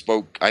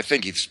 I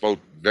think he spoke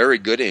very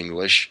good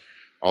English,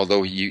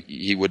 although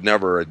he would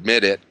never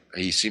admit it.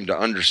 He seemed to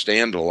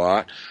understand a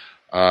lot.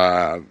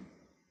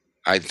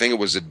 I think it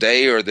was a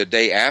day or the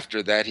day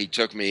after that he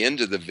took me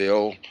into the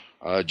Ville,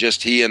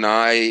 just he and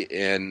I,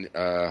 and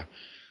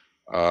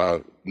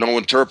no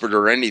interpreter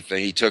or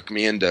anything. He took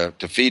me in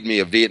to feed me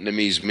a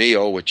Vietnamese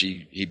meal, which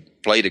he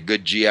played a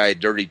good GI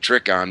dirty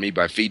trick on me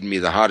by feeding me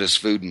the hottest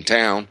food in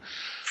town.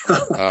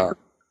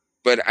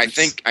 But I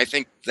think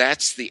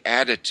that's the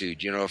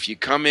attitude. If you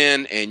come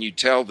in and you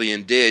tell the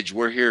indige,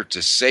 we're here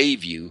to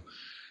save you,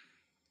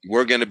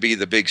 we're going to be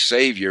the big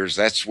saviors,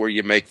 that's where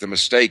you make the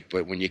mistake.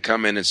 But when you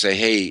come in and say,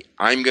 hey,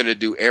 I'm going to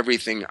do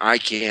everything I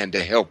can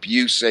to help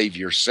you save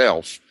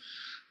yourself,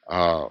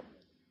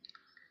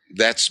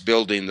 that's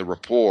building the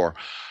rapport.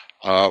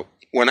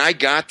 When I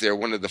got there,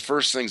 one of the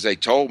first things they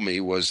told me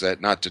was that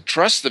not to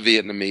trust the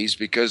Vietnamese,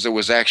 because there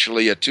was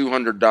actually a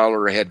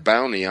 $200 a head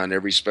bounty on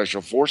every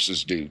Special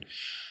Forces dude.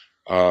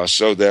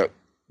 So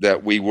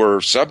that we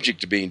were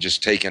subject to being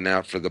just taken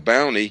out for the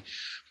bounty.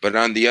 But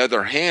on the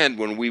other hand,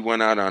 when we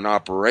went out on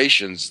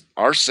operations,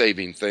 our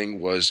saving thing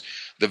was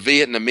the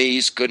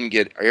Vietnamese couldn't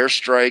get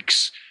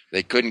airstrikes,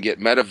 they couldn't get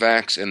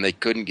medevacs, and they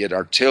couldn't get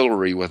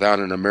artillery without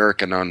an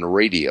American on the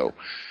radio.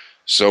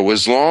 So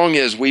as long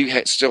as we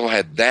still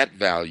had that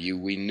value,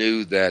 we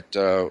knew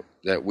that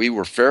we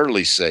were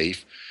fairly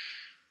safe.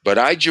 But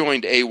I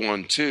joined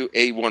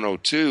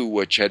A102,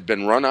 which had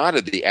been run out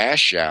of the A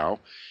Shau.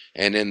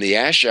 And in the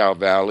A Shau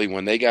Valley,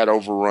 when they got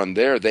overrun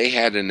there, they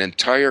had an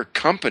entire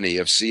company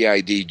of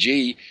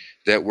CIDG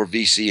that were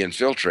VC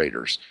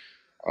infiltrators.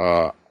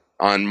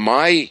 On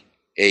my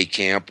A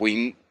camp,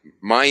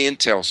 my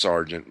intel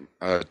sergeant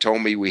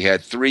told me we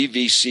had 3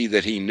 VC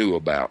that he knew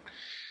about.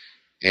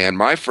 And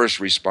my first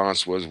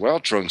response was, well,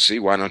 Trung Si,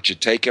 why don't you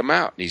take them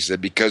out? And he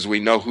said, because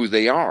we know who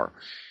they are.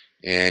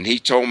 And he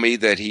told me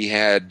that he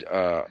had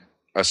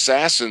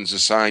assassins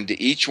assigned to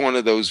each one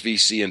of those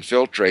VC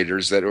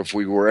infiltrators, that if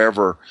we were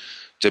ever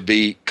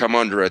to come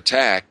under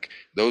attack,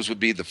 those would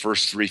be the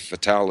first 3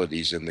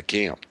 fatalities in the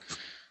camp.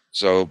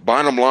 So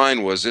bottom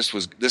line was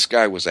this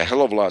guy was a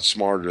hell of a lot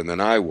smarter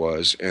than I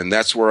was, and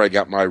that's where I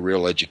got my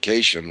real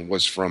education,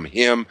 was from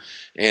him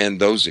and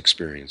those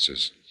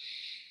experiences.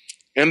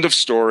 End of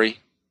story.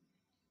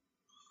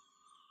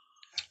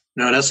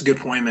 No, that's a good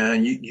point,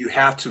 man. You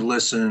have to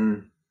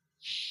listen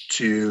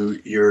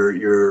to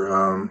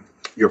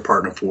your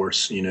partner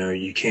force.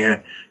 You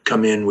can't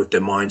come in with the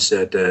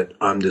mindset that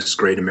I'm this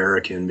great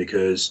American,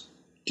 because,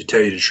 to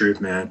tell you the truth,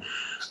 man,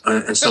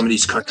 in some of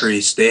these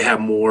countries, they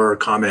have more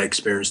combat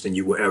experience than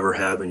you will ever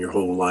have in your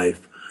whole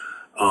life.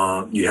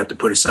 You have to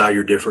put aside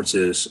your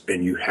differences,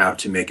 and you have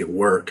to make it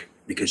work,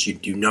 because you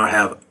do not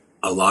have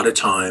a lot of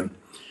time.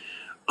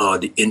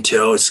 The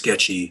intel is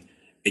sketchy,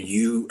 and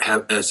you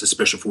have, as a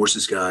special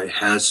forces guy,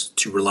 has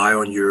to rely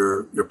on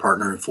your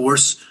partner in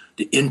force,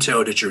 the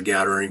intel that you're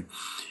gathering,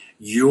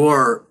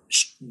 your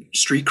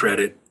street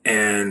credit,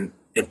 and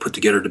put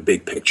together the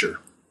big picture,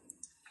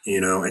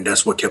 and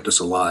that's what kept us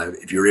alive.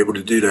 If you're able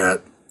to do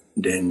that,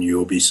 then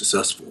you'll be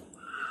successful.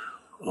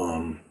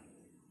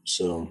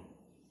 So.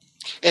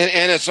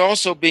 And it's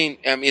also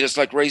it's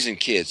like raising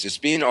kids. It's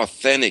being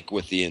authentic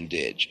with the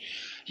indige.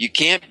 You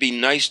can't be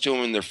nice to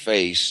them in their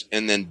face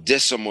and then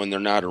diss them when they're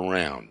not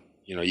around.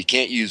 You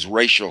can't use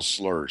racial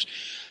slurs.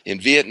 In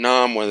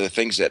Vietnam, one of the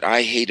things that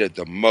I hated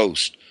the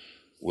most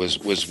was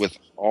with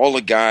all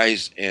the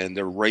guys and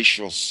their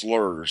racial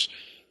slurs,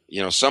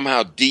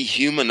 somehow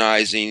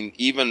dehumanizing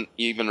even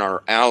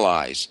our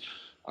allies.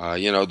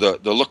 The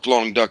Look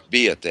Long Duck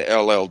Be It, the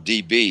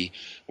LLDB,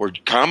 were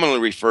commonly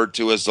referred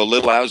to as the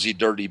little lousy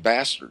dirty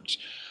bastards.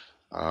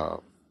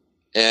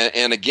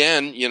 And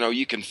again,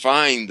 you can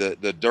find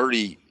the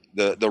dirty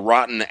the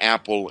rotten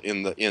apple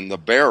in the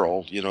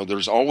barrel. You know,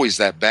 there's always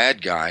that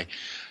bad guy.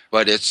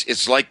 But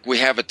it's like we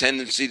have a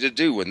tendency to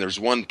do. When there's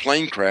one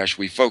plane crash,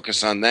 we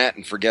focus on that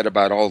and forget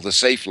about all the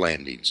safe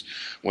landings.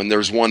 When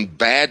there's one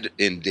bad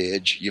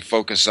indige, you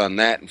focus on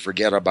that and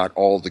forget about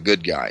all the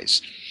good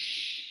guys.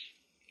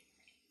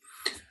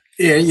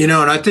 Yeah, you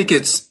know, and I think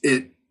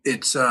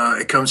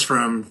it comes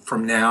from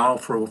now,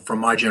 from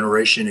my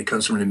generation. It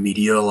comes from the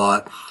media a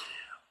lot.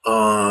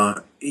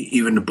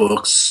 Even the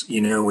books,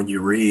 you know, when you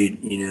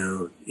read, you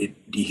know,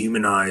 it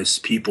dehumanizes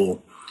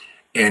people.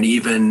 And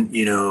even,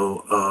 you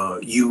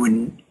know,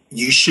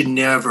 you should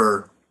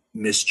never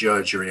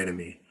misjudge your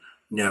enemy.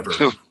 Never.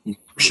 You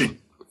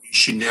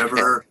should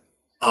never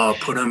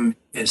put them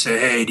and say,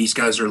 hey, these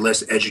guys are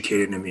less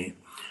educated than me.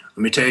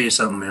 Let me tell you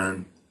something,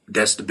 man.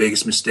 That's the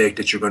biggest mistake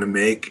that you're going to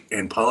make,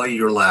 and probably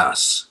your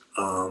last.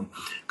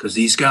 Because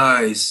these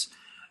guys,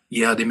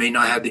 yeah, they may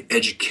not have the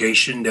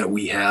education that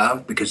we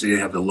have because they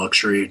didn't have the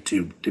luxury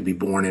to be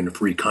born in a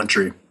free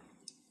country.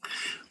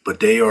 But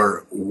they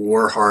are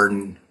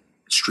war-hardened,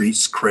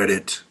 streets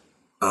credit,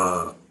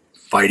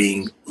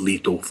 fighting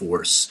lethal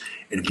force.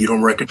 And if you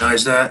don't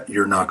recognize that,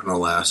 you're not going to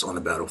last on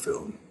the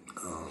battlefield.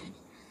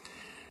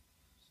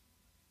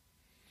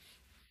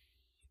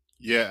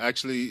 Yeah,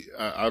 actually,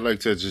 I'd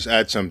like to just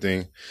add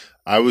something.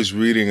 I was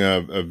reading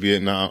a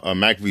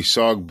Mac V.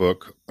 Sog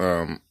book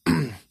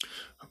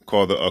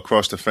called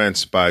Across the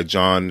Fence by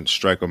John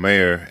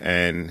Stryker-Mayer,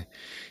 and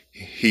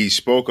he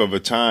spoke of a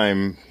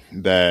time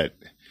that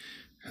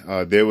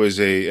there was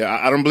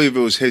I don't believe it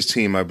was his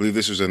team. I believe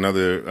this was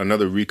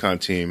another recon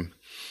team,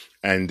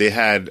 and they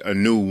had a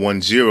new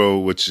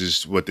 1-0, which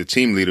is what the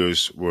team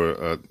leaders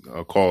were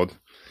called.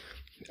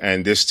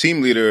 And this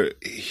team leader,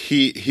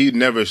 he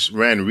never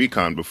ran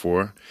recon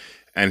before,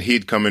 and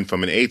he'd come in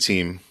from an A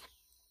team.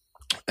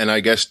 And I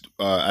guess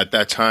at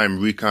that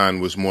time, recon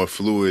was more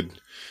fluid.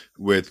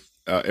 With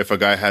if a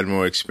guy had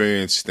more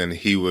experience, then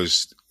he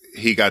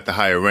got the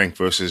higher rank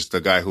versus the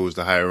guy who was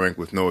the higher rank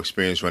with no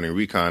experience running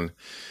recon.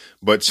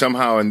 But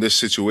somehow in this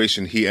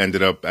situation, he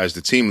ended up as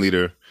the team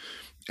leader,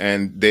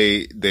 and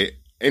they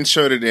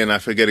inserted in, I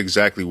forget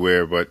exactly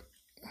where, but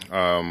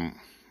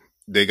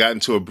they got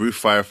into a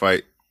brief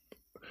firefight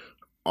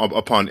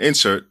upon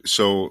insert.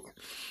 So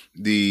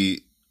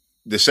the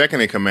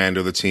second in command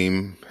of the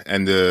team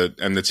and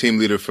the team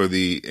leader for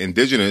the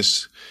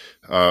indigenous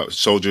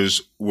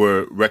soldiers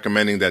were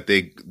recommending that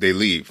they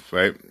leave,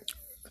 right?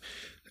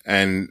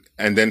 And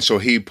then so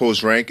he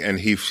pulls rank, and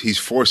he's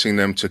forcing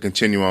them to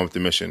continue on with the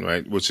mission,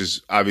 right? Which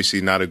is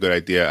obviously not a good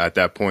idea at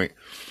that point.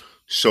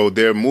 So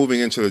they're moving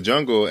into the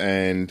jungle,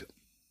 and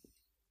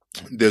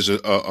there's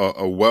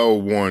a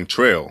well-worn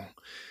trail.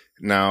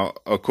 Now,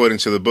 according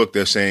to the book,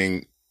 they're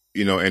saying,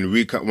 you know, in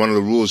recon, one of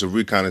the rules of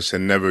recon is to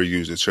never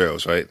use the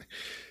trails, right?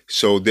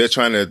 So they're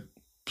trying to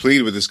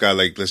plead with this guy,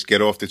 like, let's get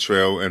off the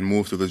trail and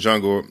move through the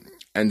jungle.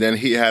 And then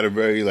he had a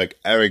very, like,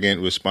 arrogant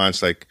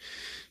response, like,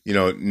 you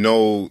know,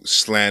 no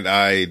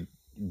slant-eyed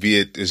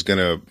Viet is going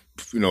to,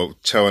 you know,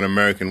 tell an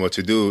American what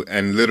to do.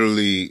 And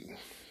literally,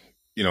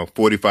 you know,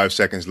 45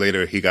 seconds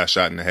later, he got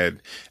shot in the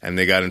head, and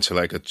they got into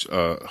like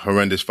a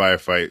horrendous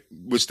firefight,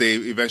 which they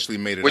eventually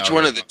made it out. Which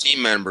one of the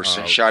team members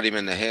shot him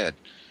in the head?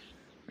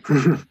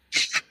 No.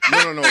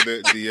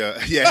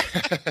 Yeah.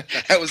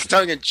 That was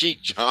tongue in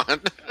cheek,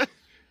 John.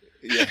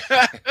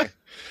 Yeah.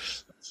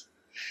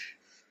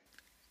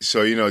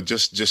 So, you know,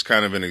 just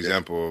kind of an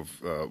example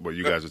of what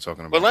you guys are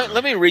talking about. Well,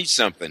 let me read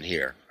something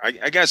here.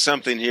 I got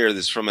something here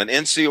that's from an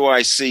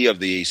NCOIC of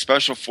the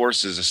Special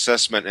Forces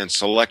Assessment and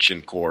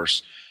Selection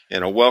course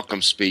in a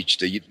welcome speech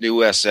to new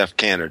SF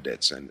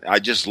candidates. And I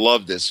just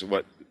love this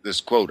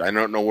quote. I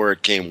don't know where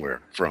it came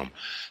from.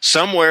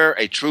 Somewhere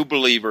a true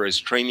believer is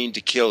training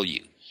to kill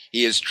you.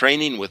 He is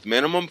training with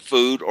minimum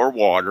food or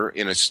water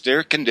in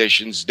austere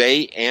conditions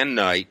day and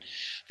night.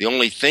 The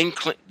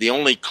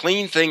only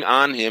clean thing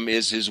on him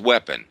is his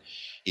weapon.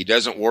 He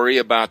doesn't worry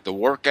about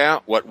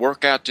what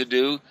workout to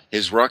do.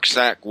 His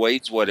rucksack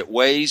weighs what it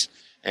weighs,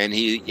 and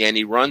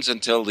he runs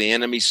until the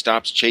enemy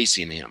stops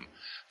chasing him.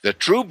 The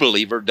true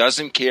believer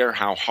doesn't care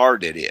how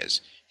hard it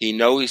is. He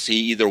knows he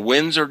either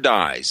wins or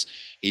dies.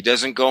 He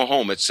doesn't go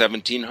home at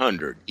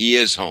 1700. He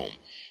is home.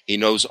 He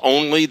knows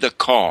only the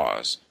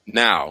cause.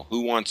 Now,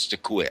 who wants to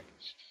quit?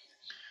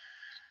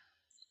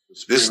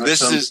 This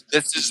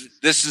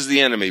is the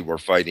enemy we're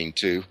fighting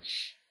too.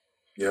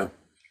 Yeah,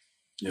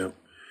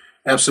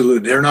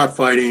 absolutely. They're not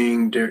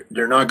fighting.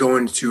 They're not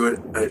going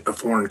to a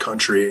foreign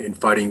country and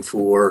fighting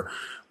for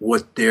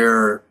what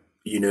their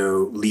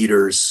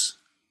leaders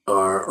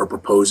are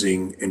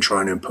proposing and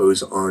trying to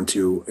impose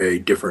onto a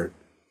different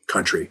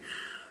country.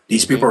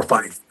 These people are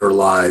fighting for their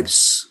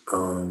lives,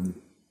 and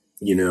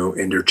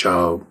their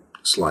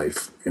child's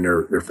life and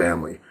their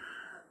family.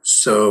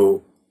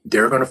 So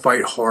they're going to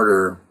fight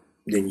harder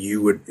than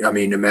you would. I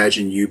mean,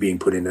 imagine you being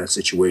put in that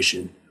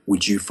situation.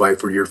 Would you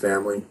fight for your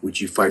family? Would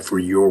you fight for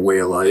your way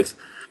of life?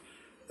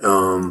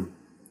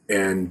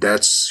 And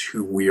that's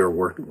who we are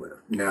working with.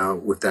 Now,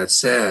 with that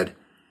said,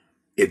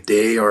 if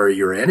they are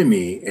your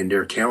enemy and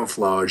they're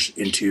camouflaged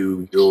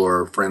into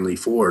your friendly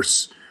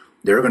force,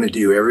 they're going to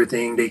do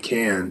everything they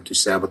can to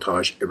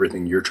sabotage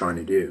everything you're trying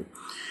to do.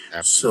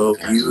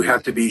 Absolutely. So you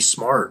have to be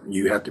smart.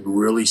 You have to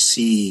really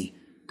see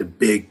the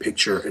big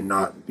picture and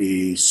not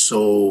be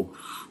so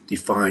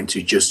defined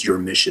to just your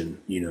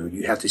mission.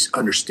 You have to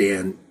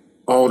understand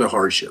all the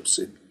hardships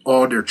and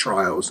all their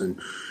trials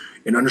and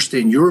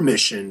understand your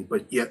mission,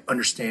 but yet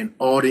understand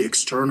all the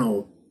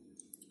external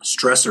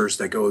stressors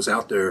that goes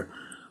out there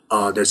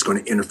that's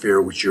going to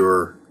interfere with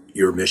your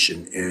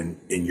mission and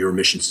your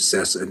mission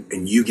success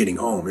and you getting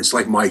home. It's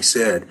like Mike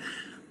said,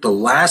 the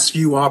last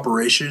few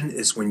operation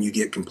is when you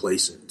get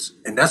complacent.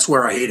 And that's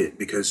where I hate it,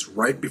 because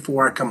right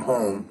before I come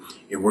home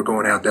and we're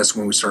going out, that's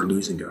when we start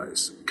losing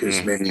guys.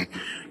 Because, man,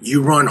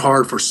 you run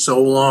hard for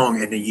so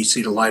long and then you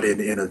see the light at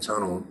the end of the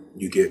tunnel,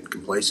 you get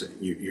complacent.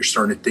 You're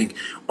starting to think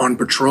on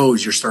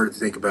patrols, you're starting to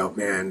think about,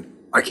 man,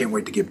 I can't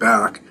wait to get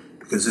back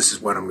because this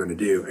is what I'm going to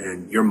do.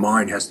 And your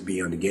mind has to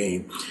be on the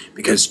game,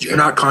 because you're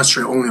not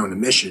concentrating only on the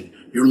mission.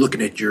 You're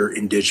looking at your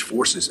indigenous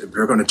forces. If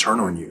they're going to turn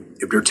on you,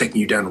 if they're taking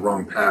you down the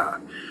wrong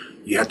path,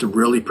 you have to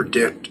really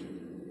predict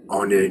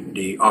on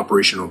the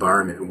operational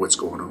environment and what's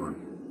going on.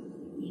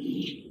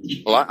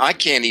 Well, I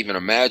can't even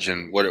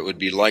imagine what it would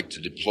be like to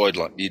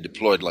be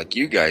deployed like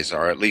you guys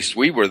are. At least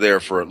we were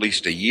there for at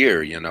least a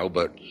year,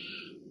 but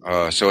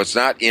so it's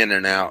not in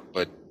and out.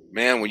 But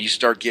man, when you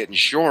start getting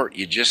short,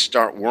 you just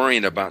start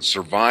worrying about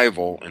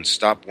survival and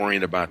stop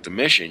worrying about the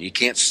mission. You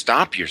can't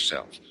stop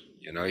yourself.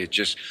 It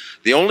just,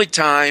 the only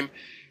time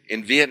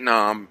in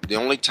Vietnam, the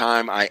only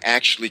time I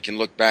actually can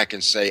look back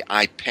and say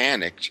I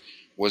panicked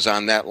was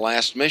on that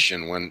last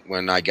mission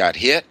when I got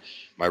hit.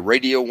 My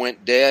radio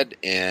went dead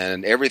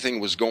and everything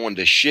was going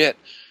to shit.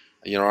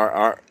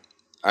 I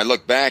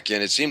look back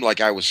and it seemed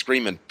like I was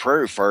screaming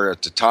prairie fire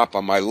at the top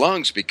of my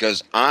lungs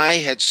because I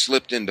had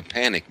slipped into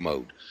panic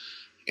mode.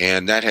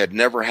 And that had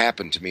never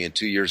happened to me in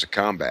 2 years of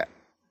combat.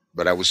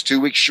 But I was 2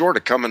 weeks short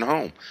of coming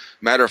home.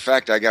 Matter of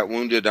fact, I got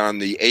wounded on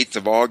the 8th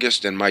of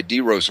August, and my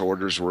DEROS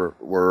orders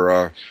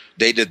were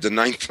dated the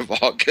 9th of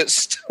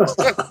August.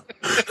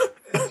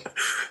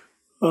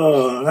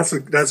 Oh, that's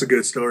a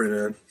good story,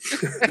 man.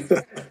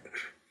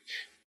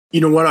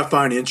 What I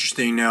find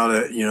interesting now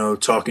that,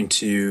 talking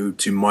to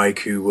Mike,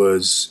 who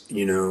was,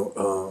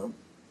 a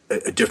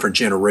different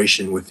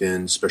generation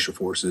within Special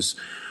Forces,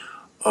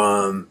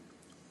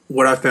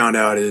 what I found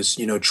out is,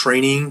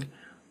 training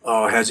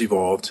has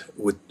evolved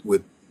with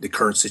the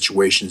current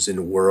situations in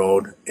the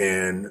world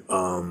and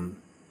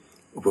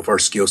with our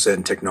skill set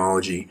and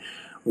technology.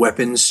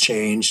 Weapons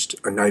changed,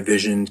 our night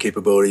vision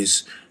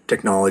capabilities,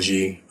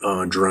 technology,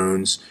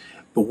 drones.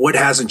 But what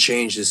hasn't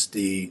changed is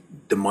the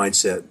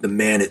mindset, the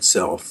man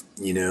itself,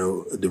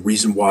 the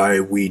reason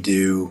why we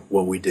do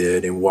what we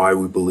did and why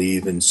we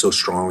believe in so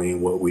strongly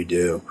in what we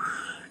do.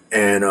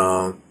 And,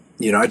 I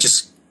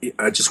just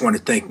want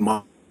to thank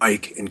Mike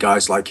and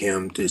guys like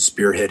him to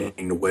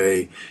spearheading the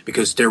way,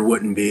 because there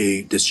wouldn't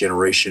be this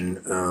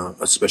generation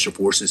of Special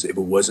Forces if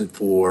it wasn't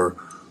for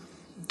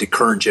the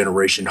current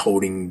generation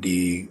holding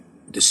the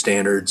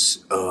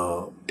standards,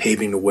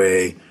 paving the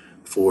way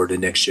for the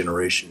next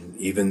generation.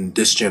 Even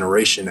this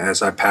generation,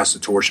 as I pass the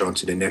torch on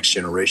to the next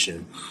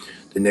generation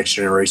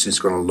is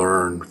going to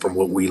learn from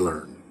what we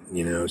learn.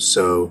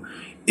 So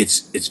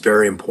it's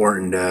very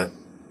important that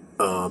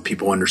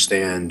people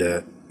understand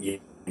that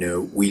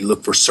we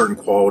look for certain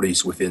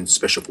qualities within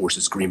Special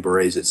Forces Green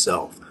Berets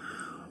itself.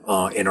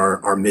 And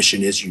our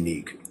mission is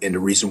unique. And the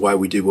reason why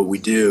we do what we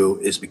do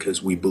is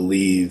because we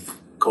believe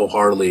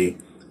wholeheartedly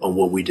on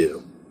what we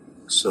do.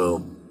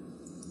 So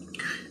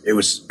it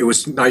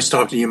was nice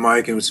talking to you,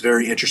 Mike. It was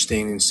very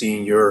interesting in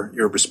seeing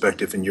your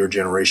perspective and your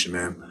generation,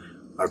 man.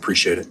 I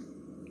appreciate it.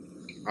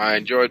 I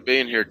enjoyed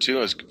being here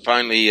too.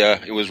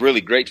 It was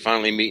really great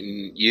finally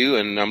meeting you,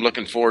 and I'm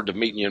looking forward to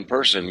meeting you in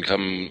person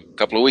come a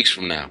couple of weeks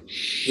from now.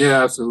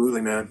 Yeah,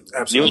 absolutely, man.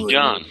 Absolutely. You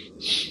and John.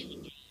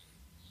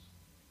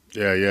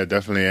 Yeah,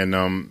 definitely. And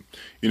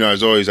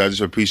as always, I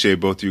just appreciate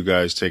both you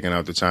guys taking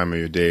out the time of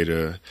your day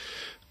to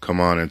come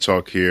on and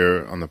talk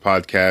here on the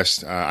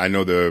podcast. I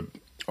know the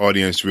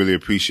audience really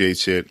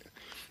appreciates it,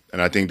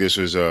 and I think this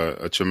was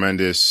a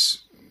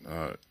tremendous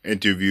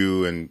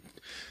interview and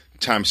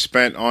time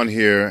spent on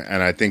here,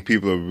 and I think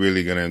people are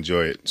really going to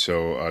enjoy it.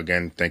 So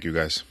again, thank you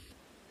guys.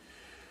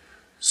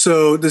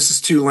 So this is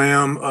Tu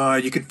Lam.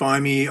 You can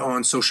find me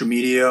on social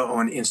media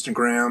on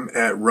Instagram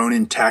at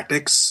Ronin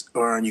Tactics,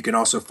 or you can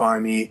also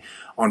find me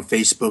on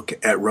Facebook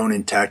at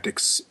Ronin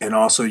Tactics, and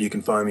also you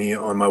can find me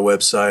on my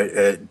website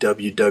at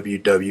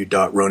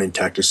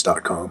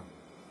www.ronintactics.com.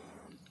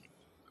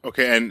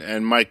 Okay,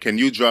 and Mike, can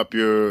you drop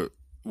your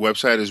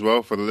website as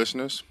well for the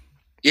listeners?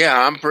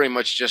 Yeah, I'm pretty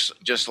much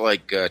just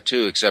like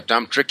Tu, except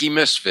I'm Tricky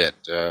Misfit.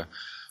 My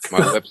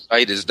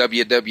website is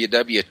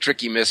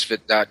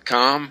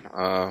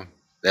www.trickymisfit.com.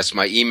 That's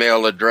my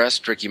email address,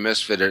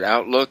 trickymisfit at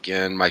Outlook,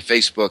 and my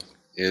Facebook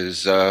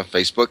is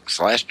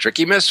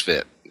Facebook.com/Tricky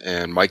Misfit.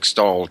 And Mike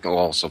Stahl will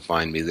also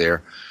find me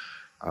there.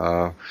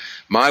 My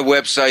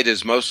website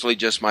is mostly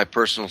just my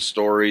personal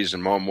stories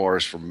and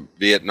memoirs from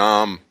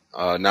Vietnam.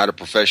 Not a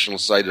professional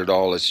site at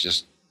all. It's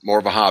just more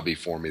of a hobby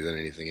for me than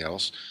anything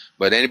else.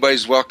 but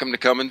anybody's welcome to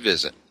come and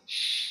visit.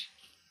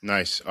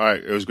 Nice. All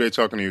right. It was great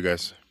talking to you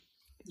guys.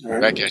 All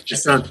right. Back at you.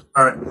 Yes, sir.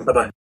 All right.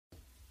 Bye-bye.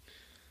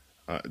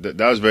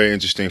 That was very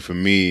interesting for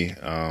me.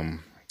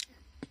 And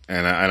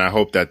I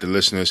hope that the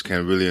listeners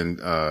can really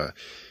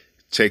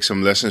take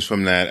some lessons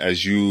from that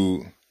as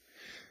you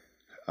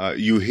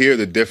hear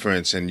the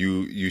difference and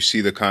you see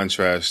the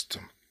contrast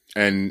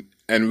and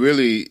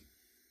really,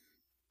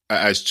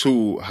 as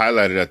Tu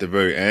highlighted at the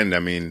very end, I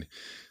mean,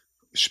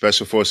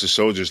 Special Forces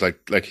soldiers,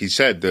 like he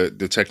said,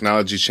 the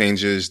technology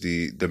changes,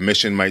 the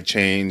mission might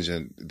change,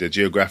 and the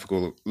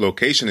geographical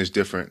location is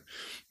different,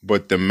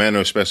 but the men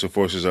of Special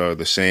Forces are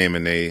the same,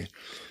 and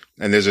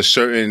there's a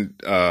certain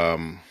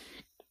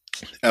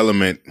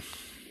element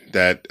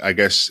that I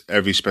guess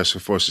every Special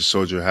Forces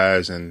soldier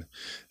has, and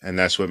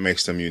that's what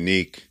makes them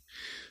unique.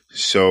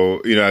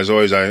 So, as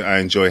always, I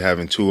enjoy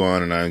having Tu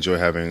on, and I enjoy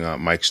having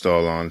Mike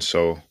Stahl on.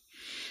 So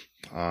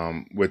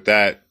with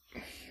that,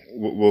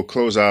 we'll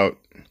close out,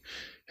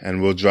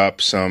 and we'll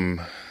drop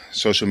some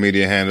social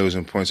media handles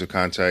and points of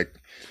contact.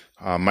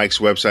 Mike's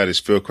website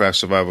is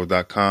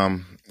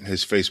fieldcraftsurvival.com.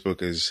 His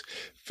Facebook is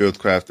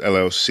Fieldcraft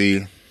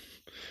LLC.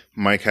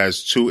 Mike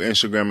has 2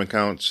 Instagram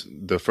accounts.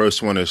 The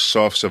first one is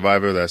Soft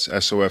Survivor. That's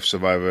SOF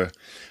Survivor.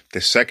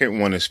 The second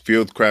one is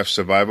Fieldcraft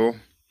Survival.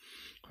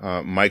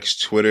 Mike's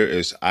Twitter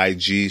is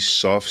IG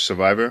Soft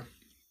Survivor.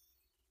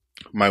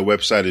 My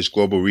website is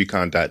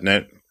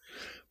globalrecon.net.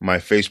 My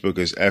Facebook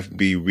is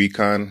FB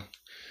Recon.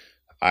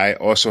 I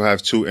also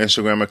have 2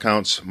 Instagram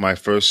accounts. My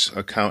first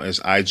account is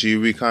IG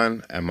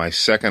Recon, and my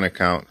second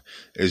account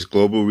is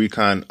Global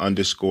Recon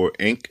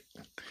 _Inc.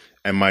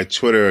 And my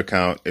Twitter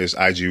account is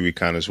IG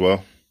Recon as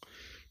well.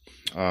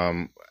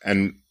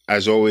 And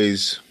as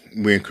always,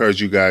 we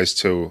encourage you guys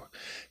to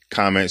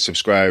comment,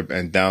 subscribe,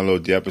 and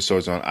download the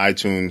episodes on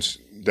iTunes.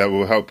 That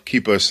will help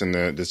keep us in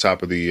the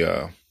top of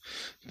the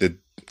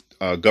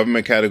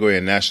government category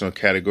and national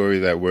category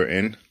that we're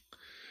in.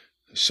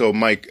 So,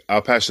 Mike,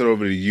 I'll pass it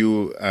over to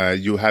you.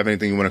 You have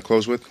anything you want to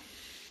close with?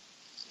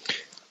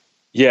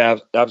 Yeah,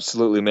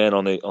 absolutely, man.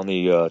 On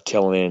the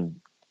tail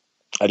end,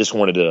 I just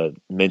wanted to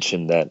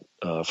mention that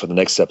for the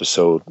next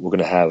episode, we're going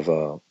to have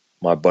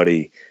my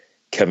buddy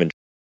Kevin,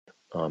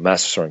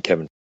 Master Sergeant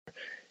Kevin.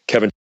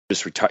 Kevin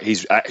just retired.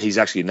 He's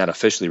actually not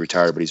officially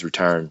retired, but he's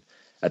retiring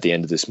at the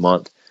end of this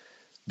month.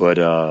 But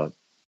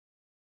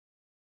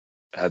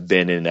have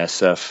been in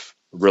SF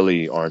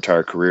really our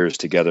entire careers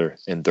together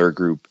in their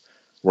group,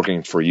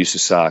 working for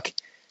USASOC,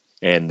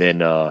 and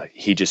then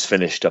he just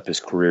finished up his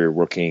career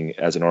working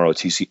as an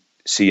ROTC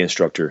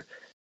instructor.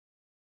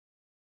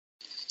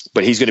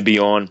 But he's going to be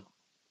on.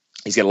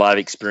 He's got a lot of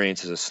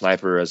experience as a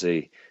sniper, as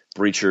a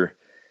breacher,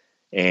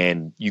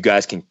 and you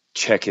guys can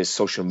check his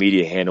social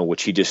media handle,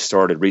 which he just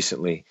started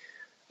recently.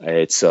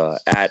 It's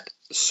at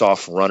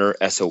Soft Runner,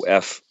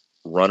 SOF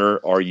Runner,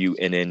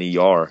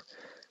 RUNNER,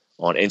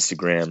 on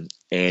Instagram,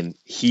 and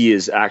he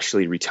is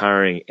actually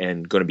retiring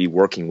and going to be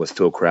working with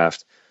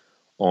Fieldcraft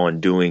on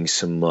doing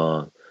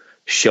some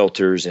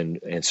shelters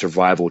and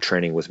survival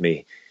training with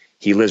me.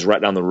 He lives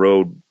right down the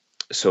road,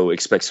 so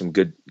expect some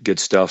good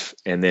stuff,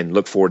 and then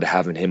look forward to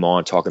having him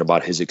on talking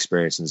about his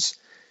experiences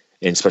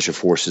in Special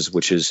Forces,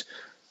 which is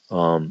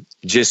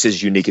just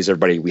as unique as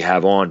everybody we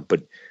have on,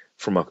 but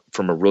from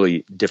a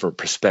really different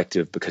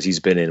perspective, because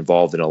he's been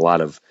involved in a lot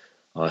of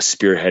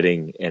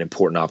spearheading and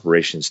important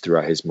operations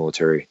throughout his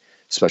military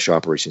special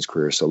operations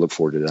career. So look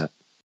forward to that.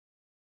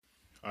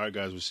 All right,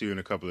 guys, we'll see you in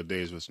a couple of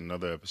days with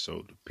another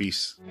episode.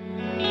 Peace.